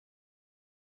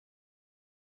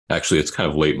 Actually, it's kind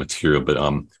of late material, but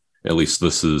at least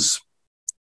this is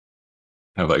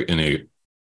kind of like in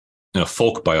a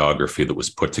folk biography that was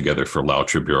put together for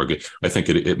Lautrabjorg. I think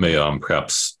it may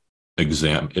perhaps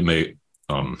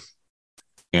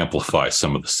amplify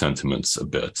some of the sentiments a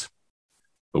bit,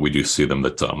 but we do see them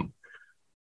that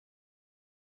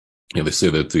they say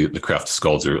that the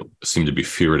Kraftaskalds seem to be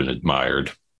feared and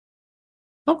admired.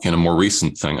 Okay, and a more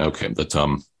recent thing. Okay, that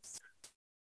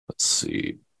let's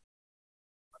see.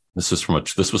 This was from a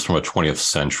 20th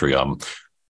century.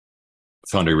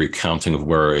 Found a recounting of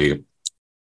where I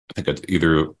think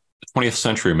either 20th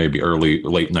century or maybe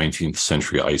late 19th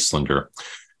century Icelander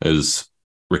is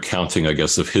recounting, I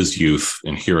guess, of his youth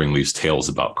and hearing these tales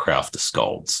about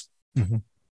Kraftaskalds. Mm-hmm.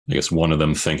 I guess one of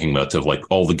them thinking that of like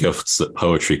all the gifts that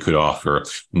poetry could offer,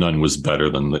 none was better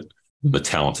than the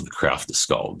talent of the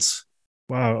Kraftaskalds.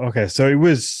 Wow. Okay, so it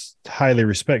was highly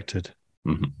respected.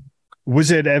 Mm-hmm.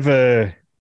 Was it ever?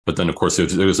 But then, of course,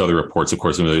 there's other reports. Of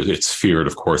course, it's feared.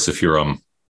 Of course, if you're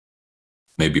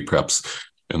maybe perhaps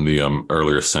in the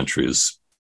earlier centuries,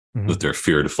 mm-hmm. that they're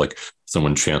feared if like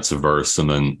someone chants a verse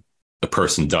and then a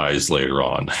person dies later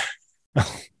on.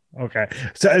 Okay,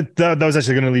 so that was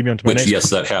actually going to lead me on to my next.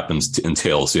 Yes, that happens in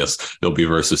tales. Yes, there'll be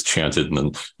verses chanted and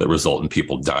then that result in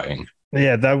people dying.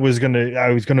 Yeah, I was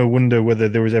gonna wonder whether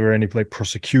there was ever any like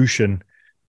prosecution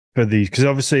for these, because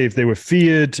obviously if they were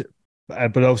feared.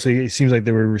 But obviously, it seems like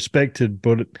they were respected.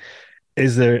 But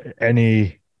is there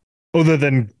any, other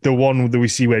than the one that we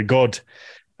see where God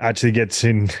actually gets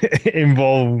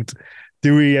involved?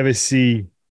 Do we ever see,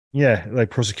 like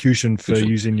prosecution for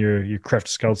using your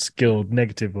Kraftaskalds skill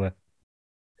negatively?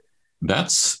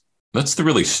 That's the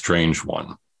really strange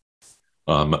one.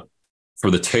 For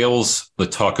the tales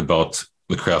that talk about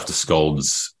the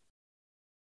Kraftaskalds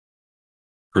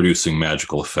producing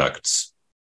magical effects,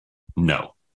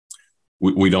 no.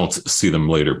 We don't see them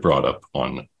later brought up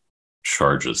on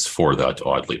charges for that,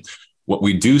 oddly. What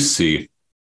we do see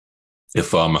at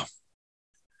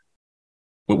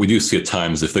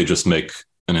times, if they just make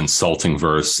an insulting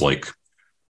verse like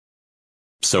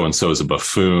so-and-so is a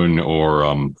buffoon, or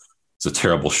is a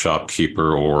terrible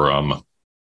shopkeeper, or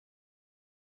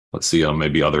let's see,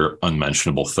 maybe other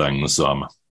unmentionable things.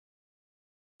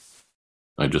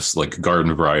 I just like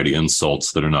garden variety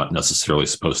insults that are not necessarily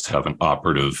supposed to have an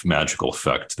operative magical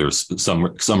effect. There's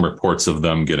some reports of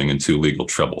them getting into legal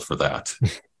trouble for that.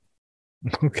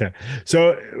 Okay.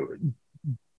 So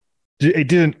it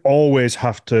didn't always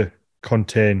have to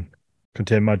contain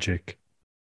magic.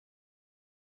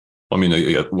 I mean,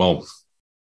 these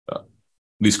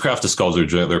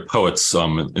Kraftaskalds they're poets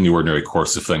in the ordinary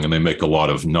course of thing, and they make a lot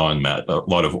of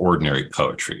ordinary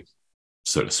poetry,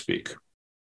 so to speak.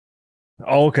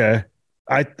 Okay,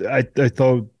 I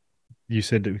thought you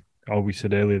said we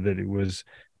said earlier that it was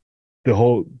the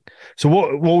whole. So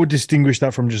what would distinguish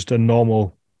that from just a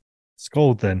normal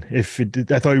skald then? If it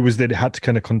did, I thought it was that it had to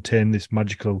kind of contain this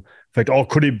magical effect, or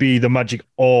could it be the magic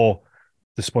or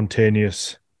the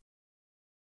spontaneous?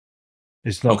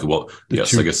 It's not. Okay, well,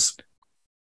 yes, I guess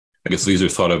these are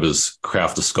thought of as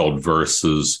Kraftaskald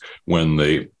verses when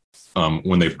they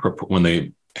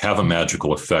have a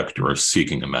magical effect or are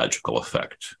seeking a magical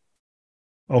effect.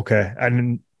 Okay.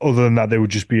 And other than that, they would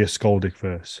just be a skaldic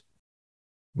verse.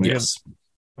 Yes.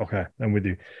 Okay, I'm with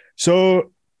you.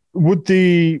 So would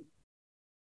is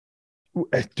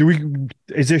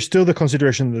there still the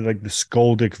consideration that like the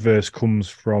skaldic verse comes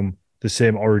from the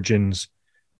same origins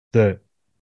that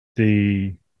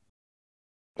the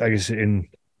I guess in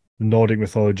Nordic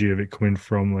mythology of it coming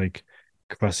from like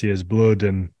Kvasir's blood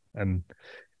and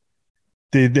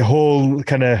the whole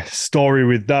kind of story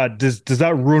with that, does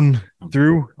that run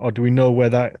through, or do we know where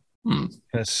that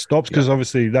stops? Yeah. Because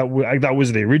obviously that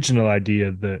was the original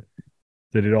idea that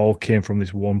it all came from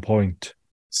this one point.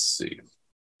 Let's see.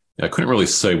 I couldn't really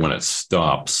say when it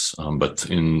stops, but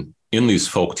in these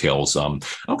folk tales,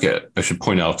 okay, I should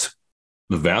point out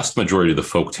the vast majority of the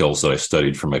folk tales that I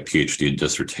studied for my PhD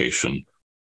dissertation,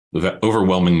 the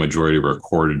overwhelming majority were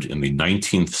recorded in the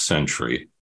 19th century,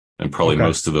 and probably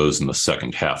most of those in the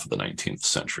second half of the 19th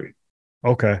century.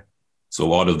 Okay. So a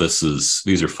lot of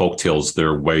these are folk tales.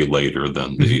 They're way later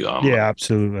than the yeah,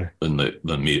 absolutely, than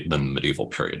the medieval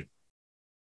period.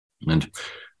 And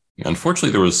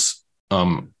unfortunately, there was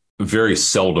very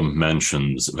seldom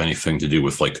mentions of anything to do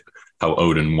with like how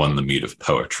Odin won the mead of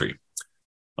poetry.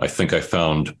 I think I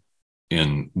found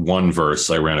in one verse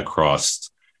I ran across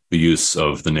the use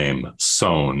of the name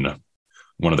Son,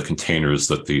 one of the containers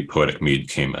that the poetic mead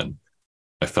came in.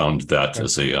 I found that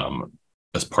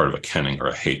as part of a kenning or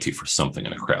a heiti for something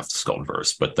in a Kraftaskald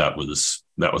verse, but that was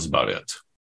about it.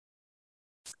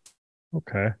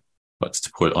 Okay. But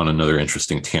to put on another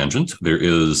interesting tangent, there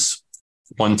is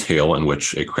one tale in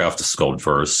which a Kraftaskald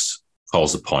verse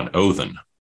calls upon Odin.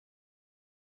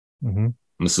 Mm-hmm.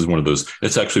 And this is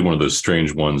it's actually one of those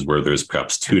strange ones where there's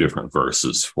perhaps two different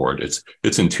verses for it.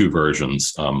 It's in two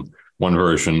versions. One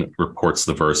version reports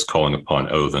the verse calling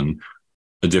upon Odin.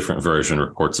 A different version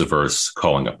reports a verse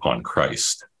calling upon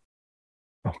Christ.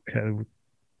 Okay. Yeah.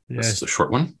 This is a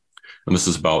short one. And this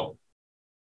is about,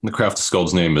 the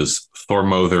Kraftaskald's name is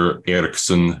Thormodr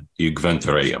Eriksson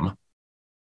Ygventereim.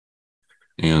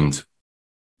 And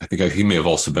I think he may have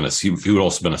also been he would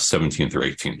also been a 17th or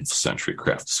 18th century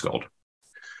Kraftaskald.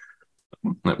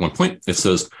 At one point, it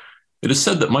says, "It is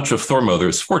said that much of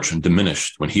Thormodr's fortune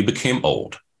diminished when he became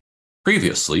old.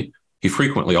 Previously, he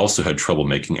frequently also had trouble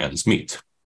making ends meet.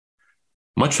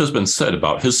 Much has been said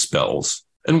about his spells,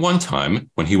 and one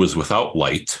time, when he was without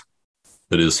light,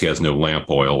 that is, he has no lamp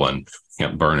oil and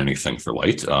can't burn anything for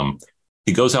light,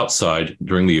 he goes outside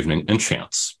during the evening and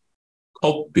chants,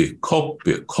 Koppi,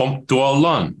 koppi, kom du á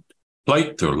land,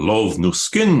 pleiter lov nu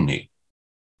skinni,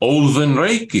 Olven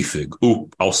reikifig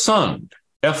upp á sand,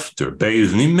 efter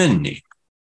beivni minni."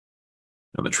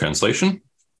 And the translation,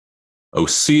 "O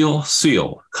seal,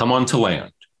 seal, come onto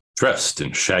land, dressed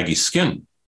in shaggy skin.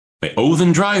 May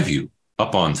Odin drive you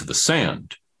up onto the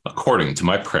sand, according to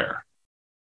my prayer."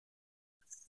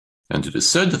 And it is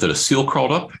said that a seal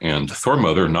crawled up and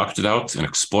Thormodr knocked it out and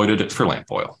exploited it for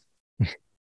lamp oil.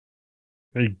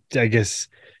 I guess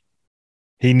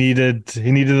he needed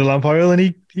the lamp oil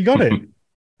and he got it.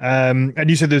 And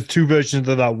you said there's two versions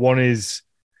of that. One is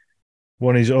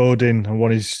Odin and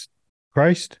one is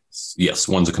Christ. Yes,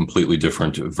 one's a completely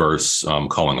different verse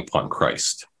calling upon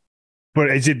Christ. But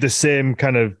is it the same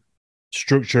kind of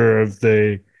structure of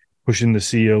the pushing the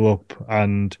seal up,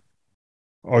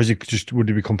 or is it just, would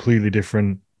it be completely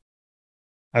different?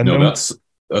 And no,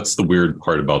 that's the weird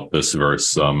part about this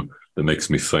verse that makes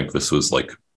me think this was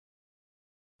like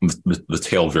the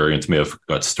tale variant may have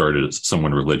got started as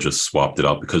someone religious swapped it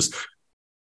out, because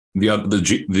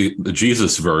the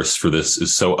Jesus verse for this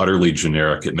is so utterly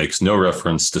generic. It makes no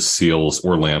reference to seals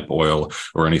or lamp oil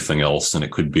or anything else, and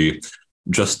it could be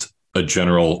just a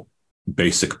general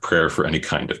basic prayer for any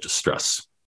kind of distress.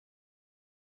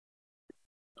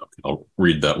 Okay, I'll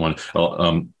read that one.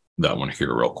 That one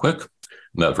here real quick.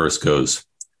 That verse goes,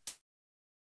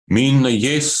 "Mina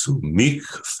Jesu mik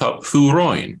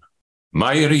thuroin,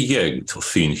 meire jeg til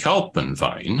fin hjälpen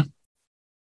vein,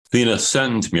 Thina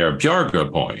send mir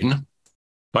bjarga boin,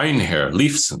 beinher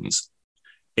liefsens,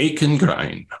 aiken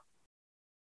grein."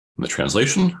 The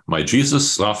translation, "My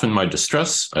Jesus, soften my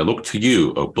distress. I look to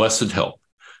you, O blessed help.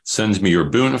 Send me your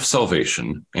boon of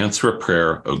salvation. Answer a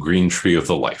prayer, O green tree of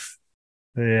the life."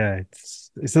 Yeah,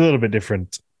 it's a little bit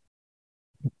different.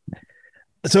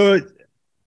 So,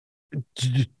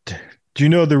 do you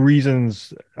know the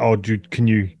reasons, or can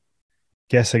you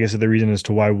guess, I guess, the reason as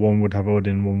to why one would have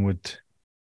Odin, one would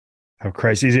have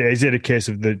Christ? Is it a case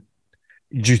of do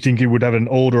you think it would have an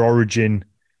older origin,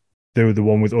 the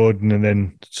one with Odin, and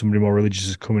then somebody more religious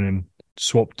has come in and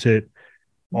swapped it?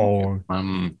 Or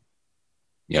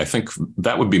yeah, I think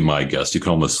that would be my guess. You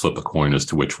can almost flip a coin as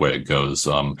to which way it goes.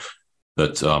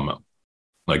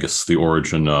 I guess the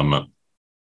origin.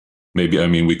 Maybe, I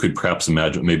mean, we could perhaps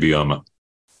imagine maybe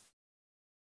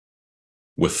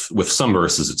with some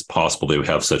verses, it's possible they would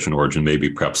have such an origin. Maybe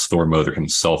perhaps Thormodr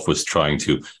himself was trying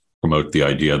to promote the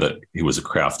idea that he was a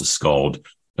Kraftaskald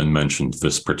and mentioned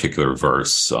this particular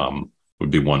verse, would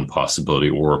be one possibility.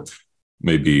 Or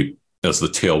maybe as the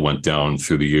tale went down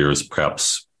through the years,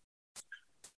 perhaps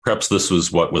this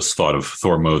was what was thought of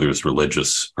Thormodr's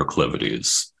religious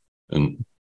proclivities. And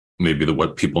maybe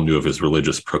what people knew of his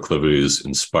religious proclivities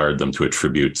inspired them to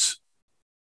attribute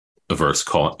a verse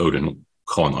calling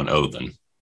on Odin.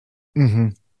 Mm-hmm.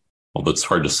 Well, that's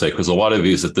hard to say because a lot of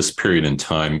these at this period in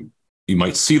time, you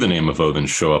might see the name of Odin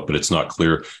show up, but it's not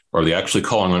clear. Are they actually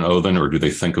calling on Odin, or do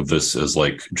they think of this as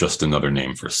like just another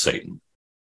name for Satan?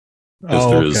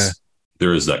 Because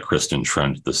there is that Christian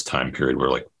trend at this time period where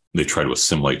like they try to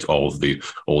assimilate all of the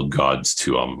old gods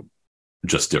to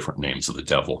just different names of the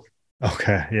devil.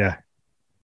 Okay, yeah.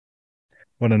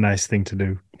 What a nice thing to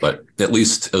do. But at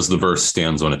least as the verse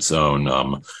stands on its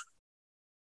own,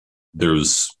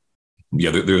 there's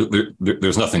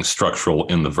nothing structural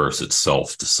in the verse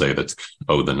itself to say that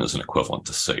Odin is an equivalent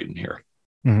to Satan here.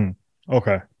 Mm-hmm.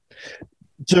 Okay.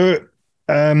 So,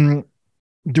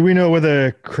 do we know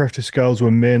whether Kraftaskalds were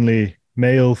mainly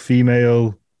male,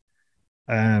 female,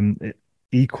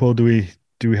 equal? Do we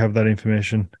have that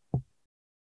information?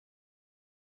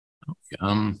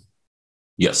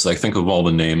 Yes, I think of all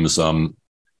the names.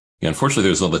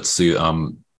 Unfortunately, it's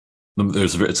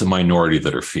a minority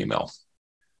that are female.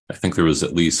 I think there was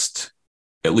at least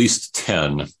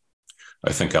 10,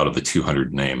 I think, out of the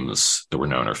 200 names that were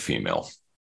known are female.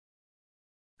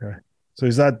 Okay. So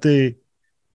is that the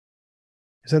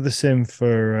same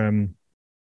for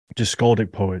just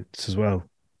skaldic poets as well?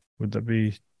 Would that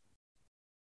be?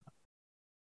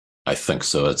 I think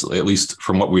so. That's at least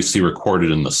from what we see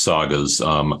recorded in the sagas.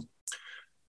 I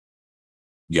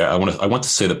want to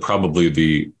say that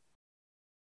probably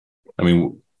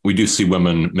we do see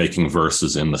women making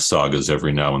verses in the sagas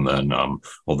every now and then,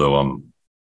 although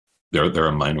they're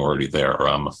a minority there.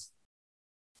 I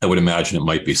would imagine it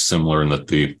might be similar in that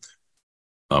the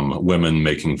women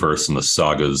making verse in the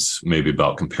sagas may be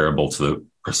about comparable to the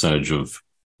percentage of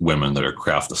women that are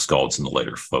Kraftaskalds in the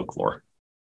later folklore.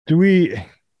 I'm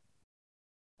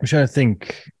trying to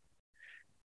think,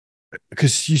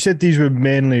 because you said these were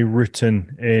mainly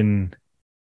written in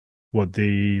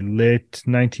the late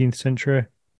 19th century?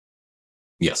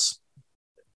 Yes.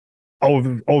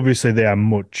 Obviously, they are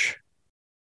much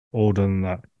older than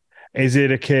that. Is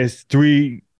it a case?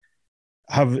 Is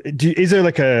there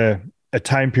like a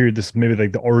time period that's maybe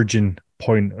like the origin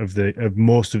point of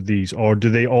most of these, or do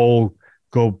they all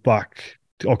go back,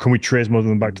 or can we trace most of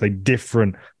them back to like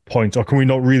different points, or can we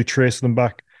not really trace them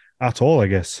back at all? I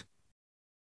guess.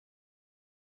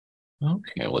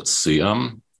 Okay, let's see.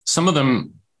 Some of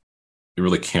them you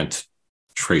really can't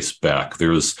trace back.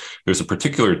 There's a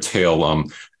particular tale,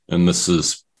 and this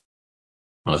is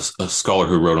a scholar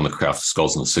who wrote on the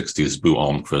Kraftaskalds in the 60s, Bo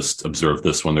Almquist, observed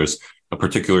this one. There's a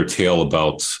particular tale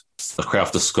about a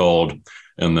Kraftaskald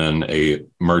and then a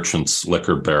merchant's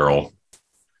liquor barrel,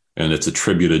 and it's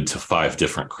attributed to 5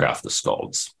 different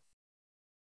Kraftaskalds.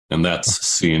 And that's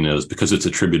seen as, because it's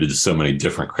attributed to so many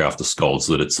different Kraftaskalds,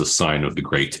 that it's a sign of the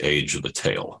great age of the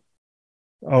tale.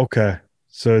 Okay,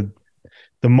 so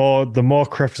the more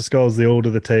Kraftaskalds, the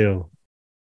older the tale.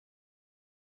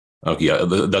 Oh yeah,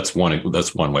 that's one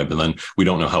way. But then we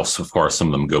don't know how so far some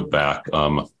of them go back.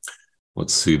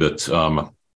 Let's see that.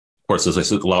 Of course, as I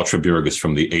said, Lautraburg is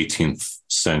from the 18th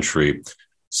century.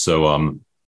 So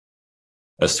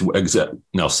as to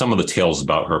now, some of the tales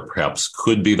about her perhaps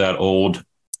could be that old.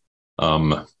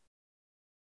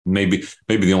 Maybe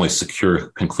the only secure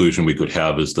conclusion we could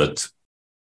have is that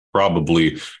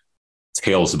probably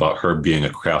tales about her being a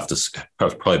Kraftaskald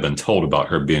have probably been told about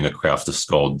her being a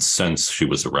Kraftaskald since she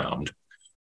was around.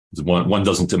 One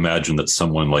doesn't imagine that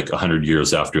someone like 100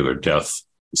 years after their death,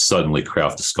 suddenly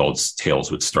Kraftaskald's tales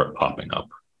would start popping up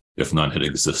if none had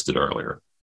existed earlier.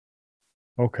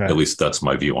 Okay. At least that's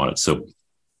my view on it. So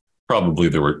probably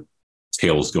there were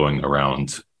tales going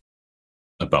around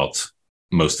about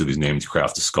most of these named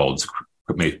Kraftaskalds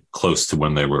made close to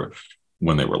when they were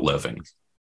living.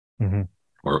 Mm-hmm.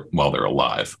 Or while they're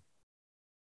alive.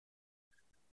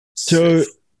 So,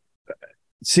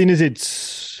 seeing as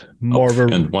it's more of a...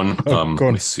 And one, let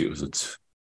me see, was it...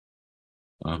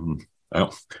 I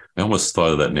almost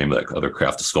thought of that name, that other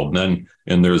Kraftaskald.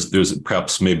 And there's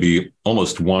perhaps maybe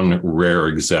almost one rare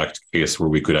exact case where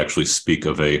we could actually speak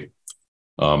of an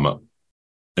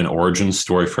origin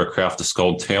story for a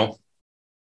Kraftaskald tale.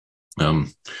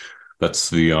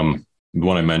 That's the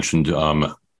one I mentioned,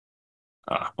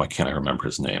 why can't I remember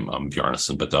his name?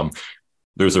 Bjarnason, but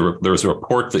there's a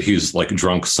report that he's like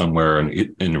drunk somewhere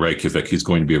in Reykjavik. He's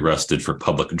going to be arrested for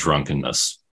public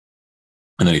drunkenness.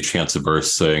 And then he chants a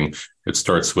verse saying, it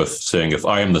starts with saying, if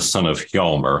I am the son of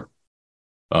Hjalmar,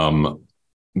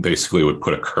 basically would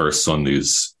put a curse on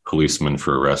these policemen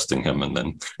for arresting him. And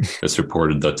then it's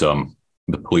reported that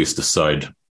the police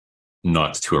decide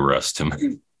not to arrest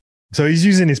him. So he's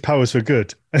using his powers for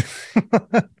good.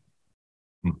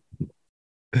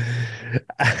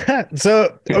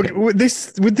 So okay, would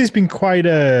this been quite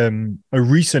a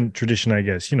recent tradition, I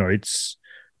guess? It's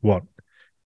what,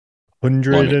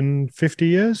 150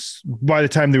 years by the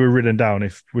time they were written down,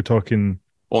 if we're talking.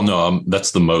 Well, no,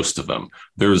 that's the most of them.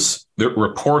 There are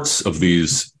reports of the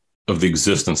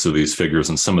existence of these figures,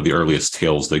 and some of the earliest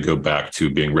tales, they go back to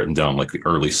being written down like the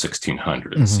early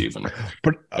 1600s even.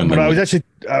 But I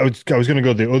was going to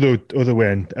go the other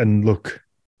way and look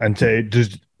and say,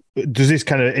 does this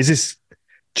is this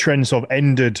trend sort of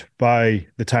ended by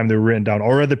the time they were written down,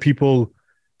 or are there people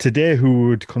today who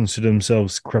would consider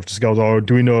themselves Kraftaskalds, or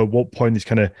do we know at what point this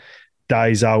kind of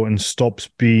dies out and stops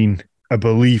being a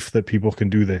belief that people can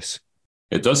do this?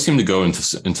 It does seem to go into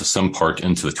some part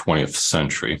into the 20th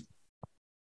century.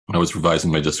 When I was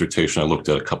revising my dissertation, I looked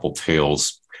at a couple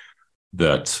tales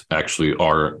that actually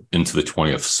are into the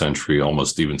 20th century,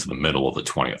 almost even to the middle of the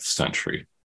 20th century.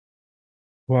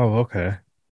 Wow, okay.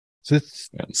 So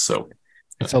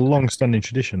it's a long-standing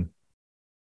tradition.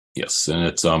 Yes, and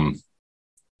it's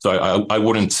so I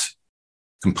wouldn't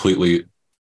completely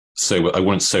say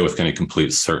with any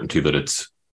complete certainty that it's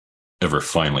ever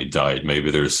finally died.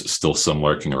 Maybe there's still some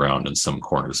lurking around in some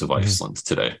corners of Iceland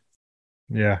today.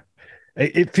 Yeah,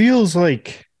 it feels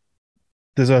like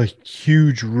there's a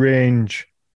huge range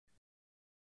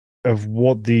of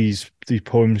what these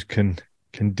poems can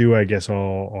do, I guess,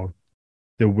 or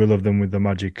the will of them with the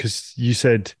magic. Because you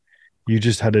said you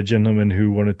just had a gentleman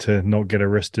who wanted to not get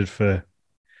arrested for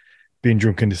being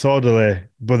drunk and disorderly,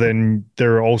 but then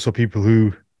there are also people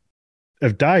who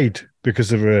have died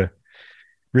because of a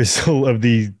result of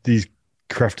these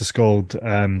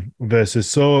Kraftaskald verses.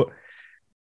 So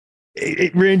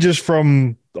it ranges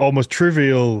from almost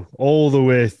trivial all the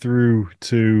way through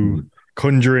to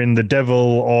conjuring the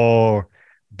devil or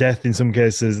death in some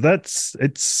cases.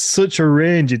 It's such a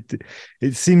range.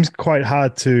 It seems quite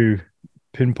hard to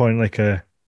pinpoint like a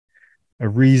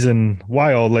reason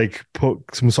why, or like put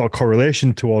some sort of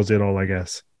correlation towards it all, I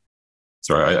guess.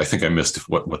 Sorry, I think I missed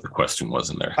what the question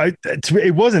was in there.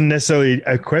 It wasn't necessarily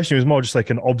a question. It was more just like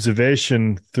an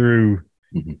observation through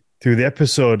the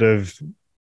episode of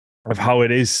how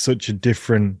it is such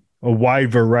a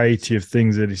wide variety of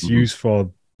things that it's used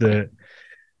for.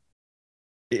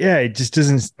 It just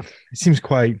doesn't. It seems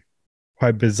quite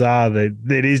bizarre that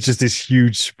it is just this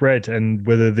huge spread, and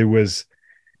whether there was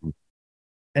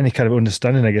any kind of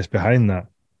understanding, I guess, behind that.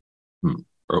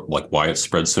 Or like why it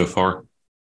spread so far,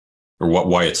 or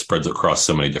why it spreads across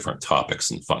so many different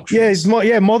topics and functions. Yeah, it's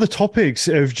more the topics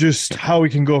of just how we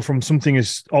can go from something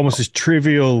as almost as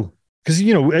trivial, because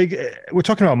we're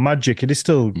talking about magic. It is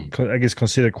still, I guess,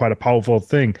 considered quite a powerful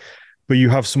thing, but you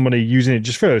have somebody using it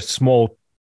just for a small.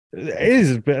 It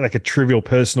is a bit like a trivial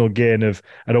personal gain of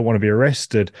I don't want to be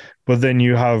arrested, but then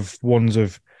you have ones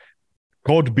of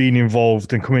God being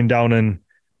involved and coming down and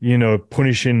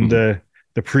punishing the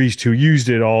priest who used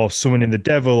it, or summoning the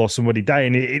devil, or somebody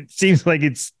dying. It seems like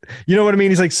it's, you know what I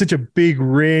mean? It's like such a big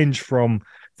range from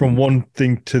one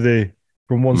thing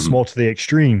from one small to the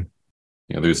extreme.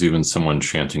 Yeah, there's even someone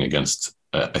chanting against,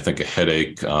 I think, a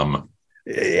headache.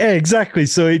 Yeah, exactly.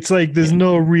 So it's like there's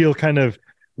no real kind of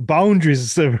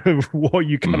boundaries of what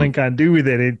you can and can't do with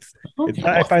it.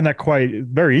 I find that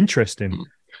very interesting.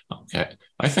 Okay,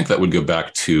 I think that would go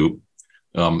back to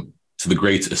the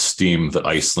great esteem that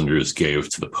Icelanders gave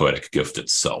to the poetic gift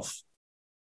itself.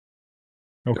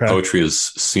 Okay. Poetry is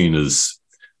seen as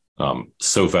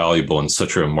so valuable and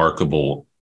such a remarkable,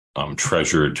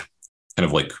 treasured, kind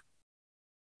of like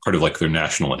part of like their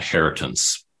national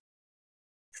inheritance.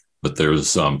 But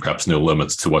there's perhaps no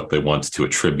limits to what they want to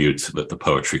attribute that the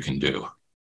poetry can do.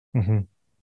 Mm-hmm.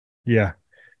 Yeah.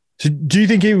 So do you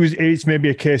think it's maybe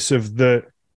a case of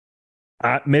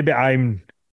maybe I'm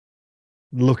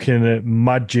looking at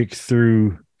magic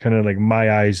through kind of like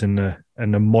my eyes and a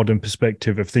modern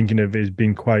perspective of thinking of it as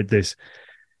being quite this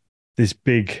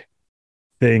big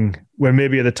thing, when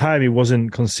maybe at the time it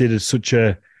wasn't considered such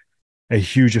a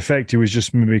huge effect. It was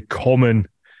just maybe common,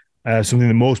 something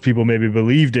that most people maybe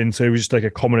believed in. So it was just like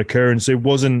a common occurrence. It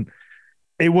wasn't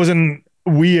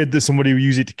weird that somebody would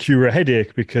use it to cure a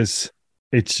headache, because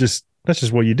that's just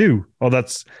what you do, or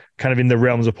that's kind of in the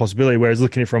realms of possibility. Whereas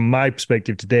looking at it from my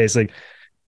perspective today, it's like,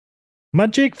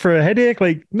 Magic for a headache?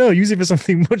 Like, no, use it for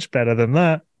something much better than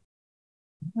that.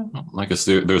 I guess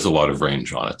there's a lot of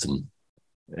range on it, and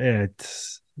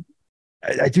It's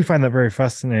I do find that very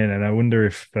fascinating, and I wonder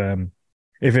if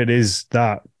it is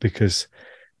that because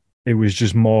it was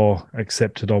just more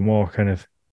accepted or more kind of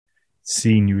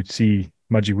seen. You would see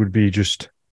magic would be just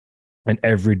an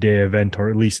everyday event or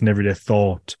at least an everyday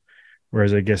thought,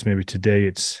 whereas I guess maybe today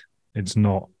it's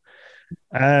not.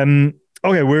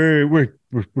 Okay, we're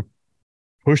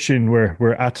pushing.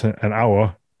 We're at an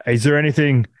hour. Is there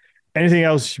anything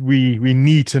else we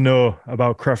need to know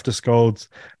about Kraftaskalds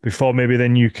before maybe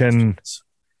then you can,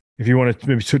 if you want to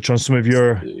maybe touch on some of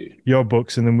your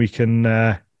books, and then we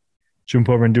can jump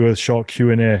over and do a short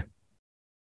Q&A.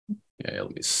 yeah,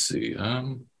 let me see.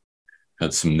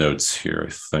 Had some notes here,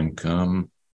 I think.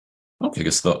 Okay, I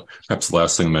guess perhaps the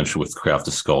last thing I mentioned with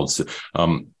Kraftaskalds,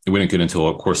 we didn't get into,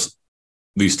 of course,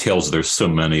 these tales. There's so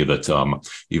many that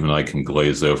even I can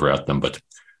glaze over at them. But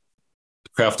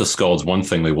Kraftaskalds, one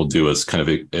thing they will do is kind of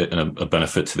a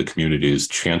benefit to the community is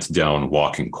chant down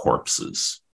walking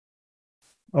corpses.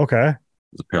 Okay.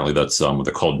 Apparently, that's what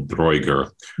they're called droiger.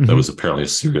 Mm-hmm. That was apparently a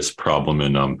serious problem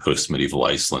in post-medieval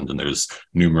Iceland, and there's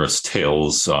numerous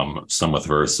tales, some with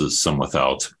verses, some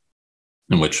without,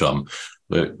 in which the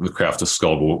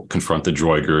Kraftaskald will confront the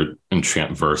droiger and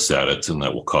chant verse at it, and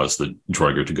that will cause the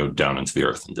droiger to go down into the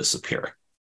earth and disappear.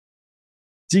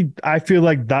 See, I feel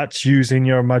like that's using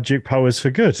your magic powers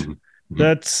for good. Mm-hmm.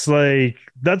 That's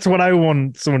what I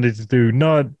want somebody to do,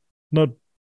 not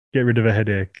get rid of a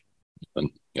headache. And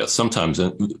yeah, sometimes,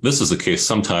 and this is the case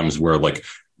sometimes where like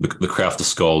the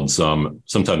Kraftaskalds,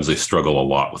 sometimes they struggle a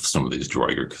lot with some of these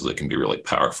droiger because they can be really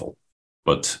powerful.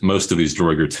 But most of these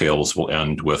droiger tales will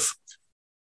end with,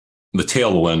 the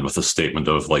tale will end with a statement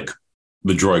of like,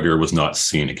 the droiger was not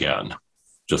seen again,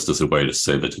 just as a way to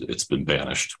say that it's been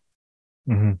banished.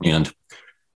 Mm-hmm. And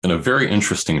in a very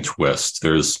interesting twist,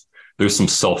 there's some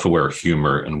self-aware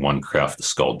humor in one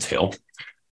Kraftaskald tale.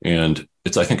 And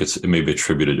I think it may be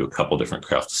attributed to a couple different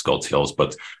Kraftaskald tales,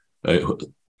 but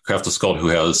Kraftaskald who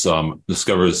has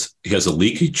discovers he has a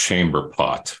leaky chamber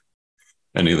pot,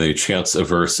 and he chants a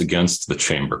verse against the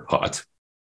chamber pot.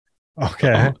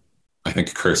 Okay. I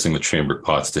think cursing the chamber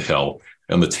pots to hell.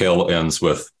 And the tale ends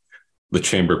with, the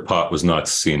chamber pot was not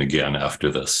seen again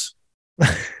after this.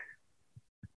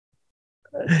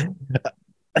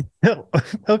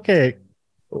 Okay.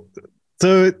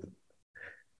 So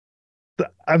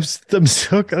I'm so,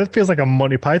 that feels like a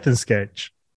Monty Python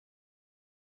sketch.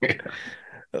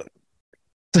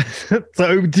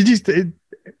 So did you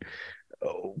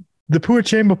the poor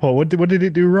chamber pot, what did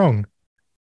it do wrong?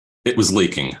 It was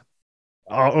leaking.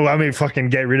 Oh, I mean, fucking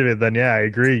get rid of it then. Yeah, I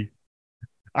agree.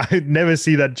 I'd never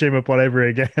see that chamber pot ever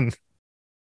again.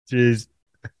 Jeez.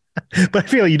 But I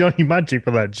feel like you don't need magic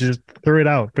for that. Just throw it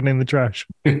out, put it in the trash.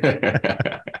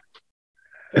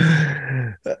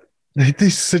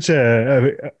 It's such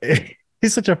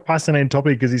a fascinating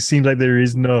topic because it seems like there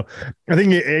is no. I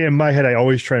think in my head, I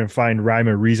always try and find rhyme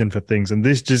or reason for things, and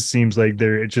this just seems like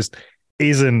it just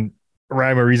isn't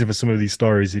rhyme or reason for some of these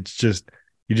stories. It's just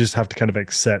you just have to kind of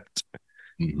accept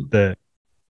that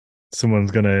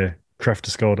someone's gonna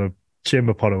Kraftaskald a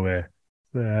chamber pot away.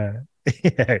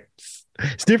 Yeah,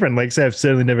 it's different. Like I say, I've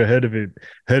certainly never heard of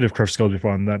Kraftaskalds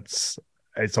before, and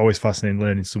it's always fascinating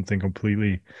learning something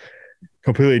completely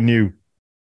new,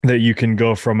 that you can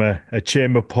go from a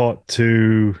chamber pot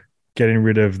to getting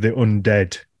rid of the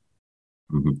undead.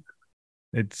 Mm-hmm.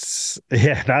 It's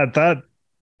that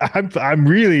I'm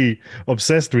really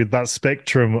obsessed with that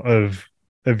spectrum of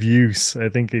use. I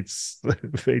think it's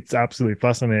absolutely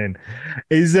fascinating.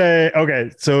 Is okay?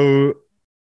 So,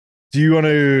 do you want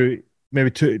to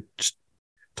maybe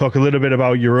talk a little bit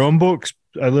about your own books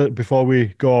before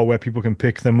we go, where people can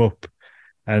pick them up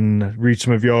and read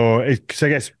some of your? Because I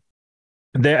guess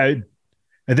are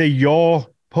they your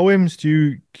poems?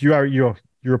 You're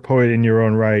a poet in your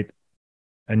own right,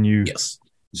 and yes.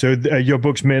 So your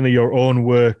books mainly your own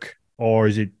work, or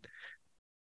is it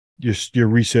just your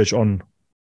research on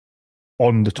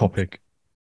the topic?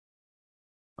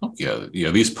 Oh,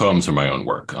 yeah. These poems are my own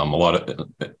work.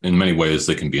 In many ways,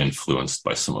 they can be influenced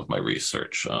by some of my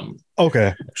research.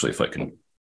 Okay. Actually, if I can,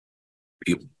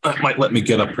 you might let me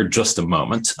get up for just a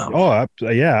moment.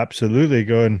 Yeah, absolutely.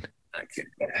 Go and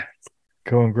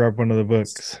grab one of the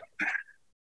books.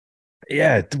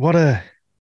 Yeah, what a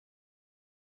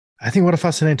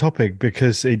fascinating topic,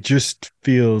 because it just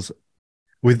feels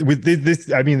with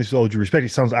this. I mean, this with all due respect, it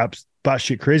sounds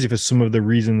batshit crazy for some of the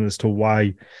reasons as to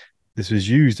why this was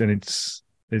used, and it's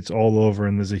all over,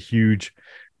 and there's a huge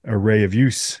array of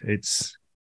use. It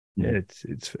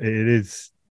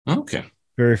is okay.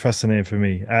 Very fascinating for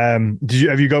me.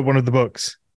 Have you got one of the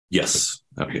books? Yes.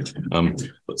 Okay.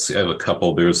 Let's see. I have a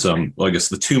couple. There's well, I guess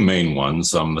the two main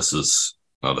ones. This is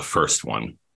the first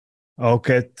one,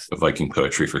 Okay. the Viking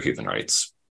Poetry for Heathen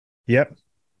Rites. Yep.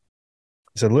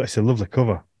 It's a lovely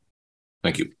cover.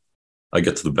 Thank you. I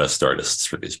get to the best artists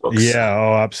for these books. Yeah.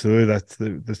 Oh, absolutely.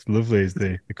 That's lovely. Is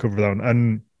the cover of that one.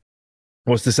 And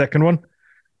what's the second one?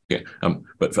 Yeah.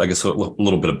 But I guess a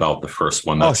little bit about the first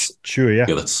one. That's sure. Yeah.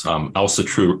 Yeah. That's also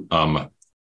true.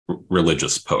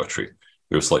 Religious poetry.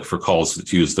 There's like for calls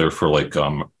that's used there for like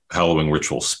hallowing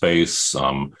ritual space,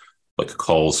 like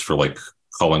calls for like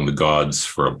calling the gods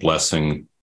for a blessing.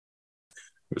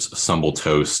 There's assemble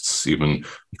toasts, even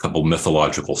a couple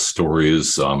mythological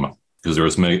stories. Because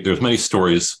there's many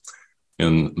stories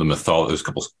in the mythology. There's a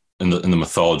couple in the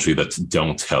mythology that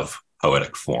don't have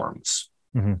poetic forms,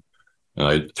 Mm-hmm. and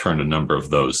I turned a number of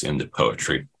those into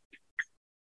poetry.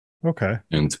 Okay.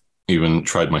 And even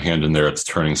tried my hand in there at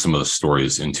turning some of the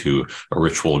stories into a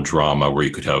ritual drama where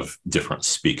you could have different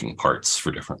speaking parts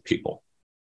for different people.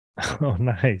 Oh,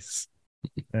 nice.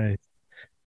 Nice.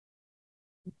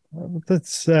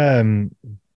 That's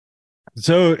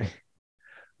so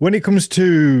when it comes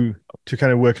to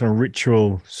kind of working on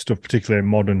ritual stuff, particularly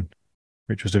modern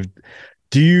ritual stuff,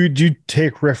 do you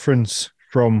take reference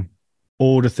from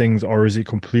older things, or is it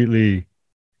completely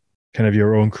kind of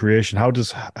your own creation? I've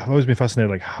always been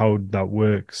fascinated like how that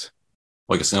works.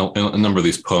 Like I said, in a number of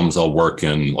these poems, I'll work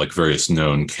in like various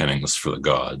known kennings for the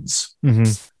gods.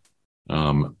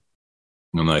 Mm-hmm.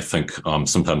 And I think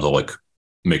sometimes I'll like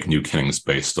make new kennings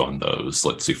based on those.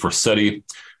 Let's see, for Seti,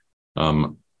 I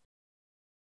can't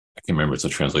remember it's a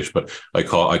translation, but I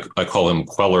call him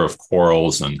queller of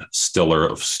quarrels and stiller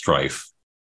of strife.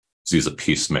 He's a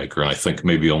peacemaker, and I think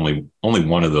maybe only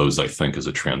one of those I think is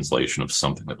a translation of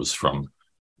something that was from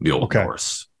the Old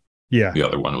Norse. Yeah, the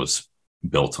other one was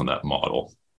built on that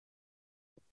model.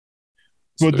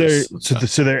 So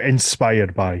they're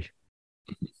inspired by.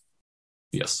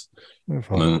 Yes. And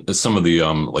then some of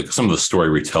the story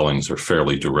retellings are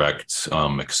fairly direct,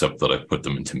 except that I put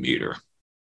them into meter.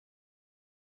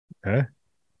 Okay,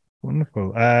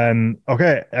 wonderful.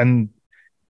 Okay, and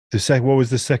what was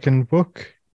the second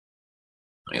book?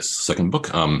 Yes, second book,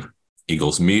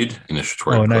 Eagle's Mead,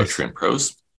 Initiatory Poetry and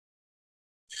Prose.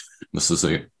 This is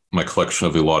my collection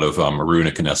of a lot of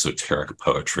runic and esoteric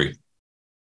poetry.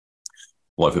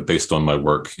 A lot of it based on my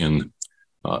work in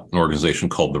an organization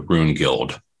called the Rune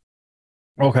Guild.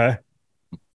 Okay.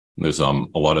 There's a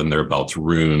lot in there about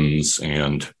runes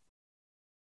and let's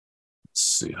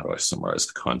see, how do I summarize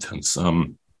the contents?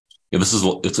 This is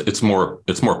it's more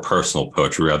personal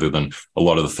poetry rather than a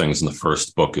lot of the things in the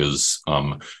first book is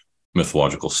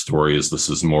mythological stories. This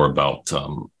is more about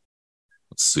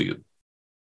let's see.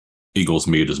 Eagle's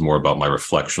Mead is more about my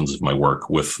reflections of my work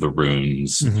with the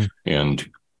runes mm-hmm. and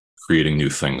creating new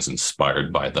things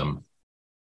inspired by them.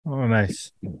 Oh,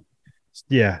 nice.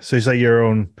 Yeah, so it's like your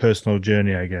own personal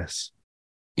journey, I guess.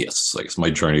 Yes, I guess my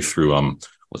journey through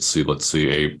let's see,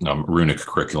 a runic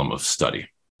curriculum of study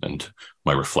and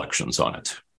my reflections on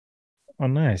it. Oh,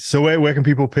 nice. So where can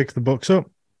people pick the books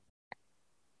up?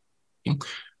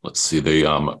 Let's see, they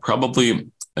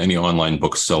probably any online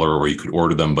bookseller, or you could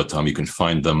order them, but you can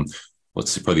find them.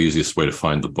 Let's see, probably the easiest way to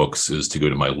find the books is to go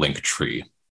to my link tree.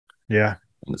 Yeah.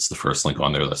 And it's the first link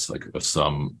on there. That's I think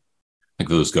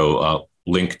those go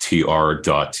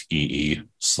linktr.ee/the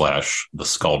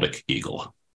Skaldic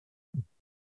Eagle.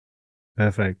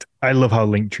 Perfect. I love how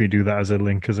Linktree do that as a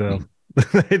link as well.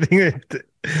 I think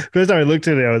first time I looked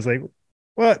at it, I was like,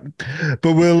 what?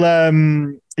 But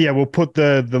we'll put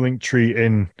the Linktree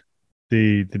in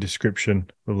the description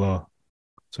below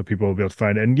so people will be able to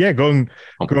find it. And yeah, go and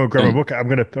grab a book. I'm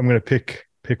gonna pick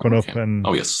one up and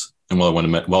yes. And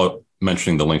while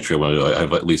mentioning the Linktree, I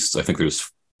have at least I think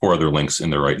there's 4 other links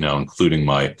in there right now, including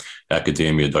my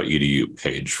academia.edu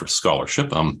page for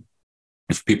scholarship.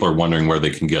 If people are wondering where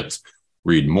they can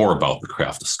read more about the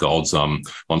Kraftaskalds,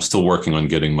 I'm still working on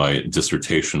getting my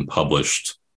dissertation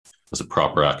published as a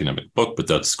proper academic book, but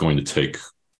that's going to take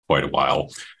quite a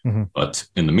while. Mm-hmm. But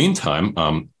in the meantime,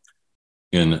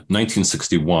 in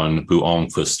 1961, Bo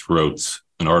Almquist wrote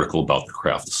an article about the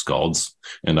Kraftaskalds,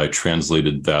 and I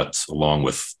translated that along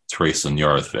with Teresa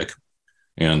Njarðvík.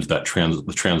 And that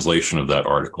the translation of that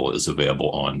article is available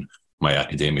on my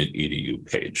academia.edu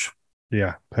page.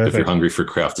 Yeah, perfect. If you're hungry for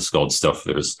Kraftaskald stuff,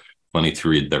 there's plenty to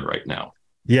read there right now.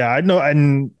 Yeah, I know,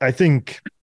 and I think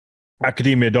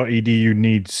academia.edu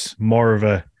needs more of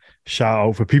a shout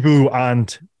out for people who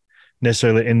aren't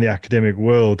necessarily in the academic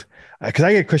world. Because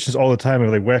I get questions all the time of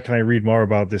like, where can I read more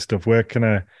about this stuff?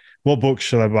 What books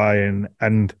should I buy?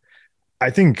 And I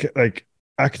think like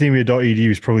academia.edu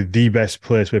is probably the best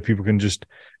place where people can just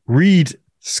read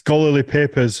scholarly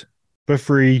papers for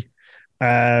free.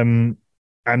 And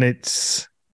it's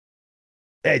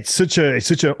such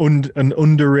an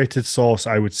underrated source,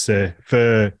 I would say,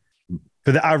 for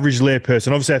the average layperson.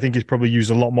 Obviously, I think it's probably used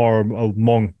a lot more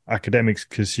among academics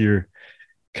because you're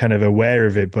kind of aware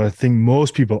of it. But I think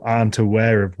most people aren't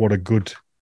aware of what a good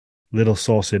little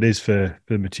source it is for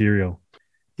the material.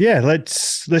 Yeah,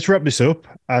 let's wrap this up,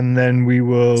 and then we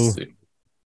will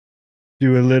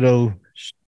do a little.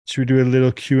 Should we do a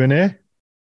little Q&A?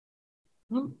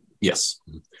 Yes.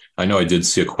 I know I did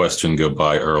see a question go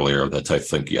by earlier that I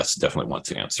think, yes, definitely want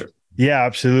to answer. Yeah,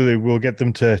 absolutely. We'll get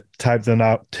them to type them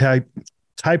out,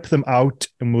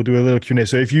 and we'll do a little Q&A.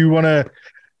 So if you want to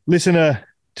listen to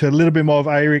a little bit more of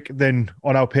Eirik, then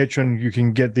on our Patreon, you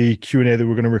can get the Q&A that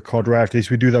we're going to record right after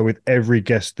this. We do that with every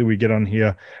guest that we get on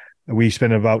here. We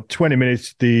spend about 20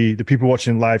 minutes. The people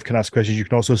watching live can ask questions. You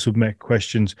can also submit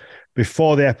questions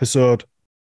before the episode,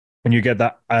 and you get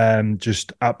that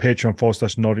just at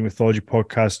Patreon/Nordic Mythology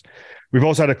Podcast. We've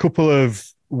also had a couple of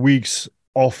weeks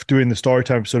off doing the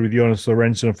Storytime episode with Jonas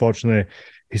Lorentzen. Unfortunately,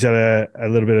 he's had a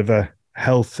little bit of a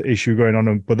health issue going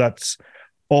on, but that's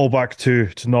all back to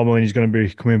normal, and he's going to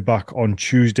be coming back on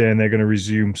Tuesday, and they're going to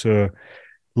resume. So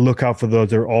look out for those.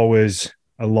 They're always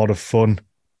a lot of fun.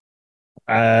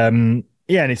 And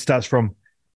it starts from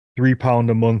 £3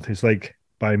 a month. It's like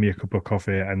buy me a cup of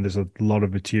coffee, and there's a lot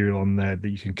of material on there that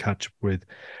you can catch up with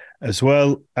as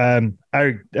well.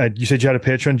 Eirik, you said you had a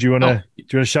Patreon. Do you want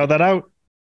to shout that out?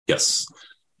 Yes.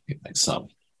 Thanks.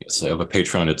 Yes, I have a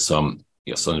Patreon. It's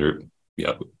under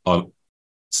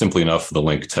simply enough. The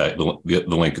link tag, the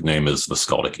link name is the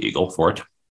Skaldic Eagle for it,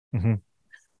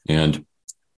 and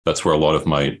that's where a lot of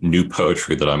my new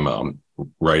poetry that I'm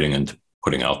writing and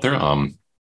putting out there.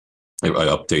 I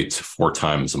update 4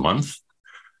 times a month.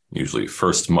 Usually,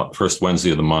 first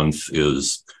Wednesday of the month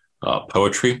is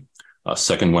poetry.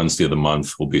 Second Wednesday of the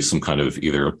month will be some kind of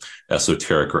either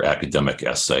esoteric or academic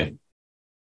essay.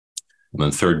 And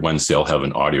then third Wednesday, I'll have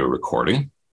an audio recording.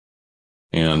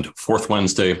 And fourth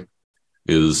Wednesday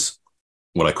is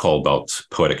what I call about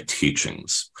poetic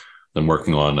teachings. I'm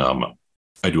working on,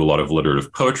 I do a lot of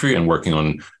alliterative poetry and working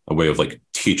on a way of like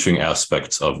teaching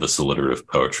aspects of this alliterative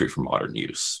poetry for modern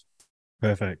use.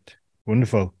 Perfect.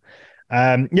 Wonderful.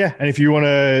 And if you want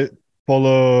to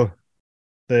follow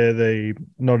the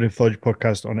Nordic Mythology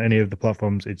Podcast on any of the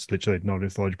platforms, it's literally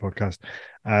Nordic Mythology Podcast.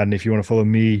 And if you want to follow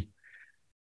me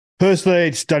personally,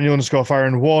 it's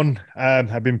Daniel_Firen1.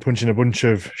 I've been punching a bunch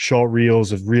of short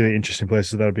reels of really interesting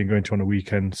places that I've been going to on the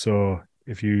weekend. So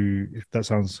if that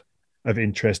sounds of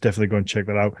interest, definitely go and check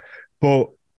that out. But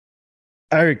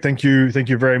Eirik, thank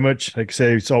you very much. Like I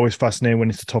say, it's always fascinating when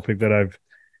it's a topic that I've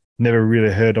never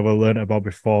really heard of or learned about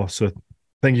before. So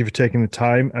thank you for taking the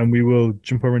time, and we will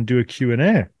jump over and do a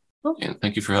Q&A. Okay, and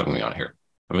thank you for having me on here.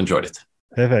 I've enjoyed it.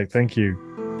 Perfect. Thank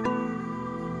you.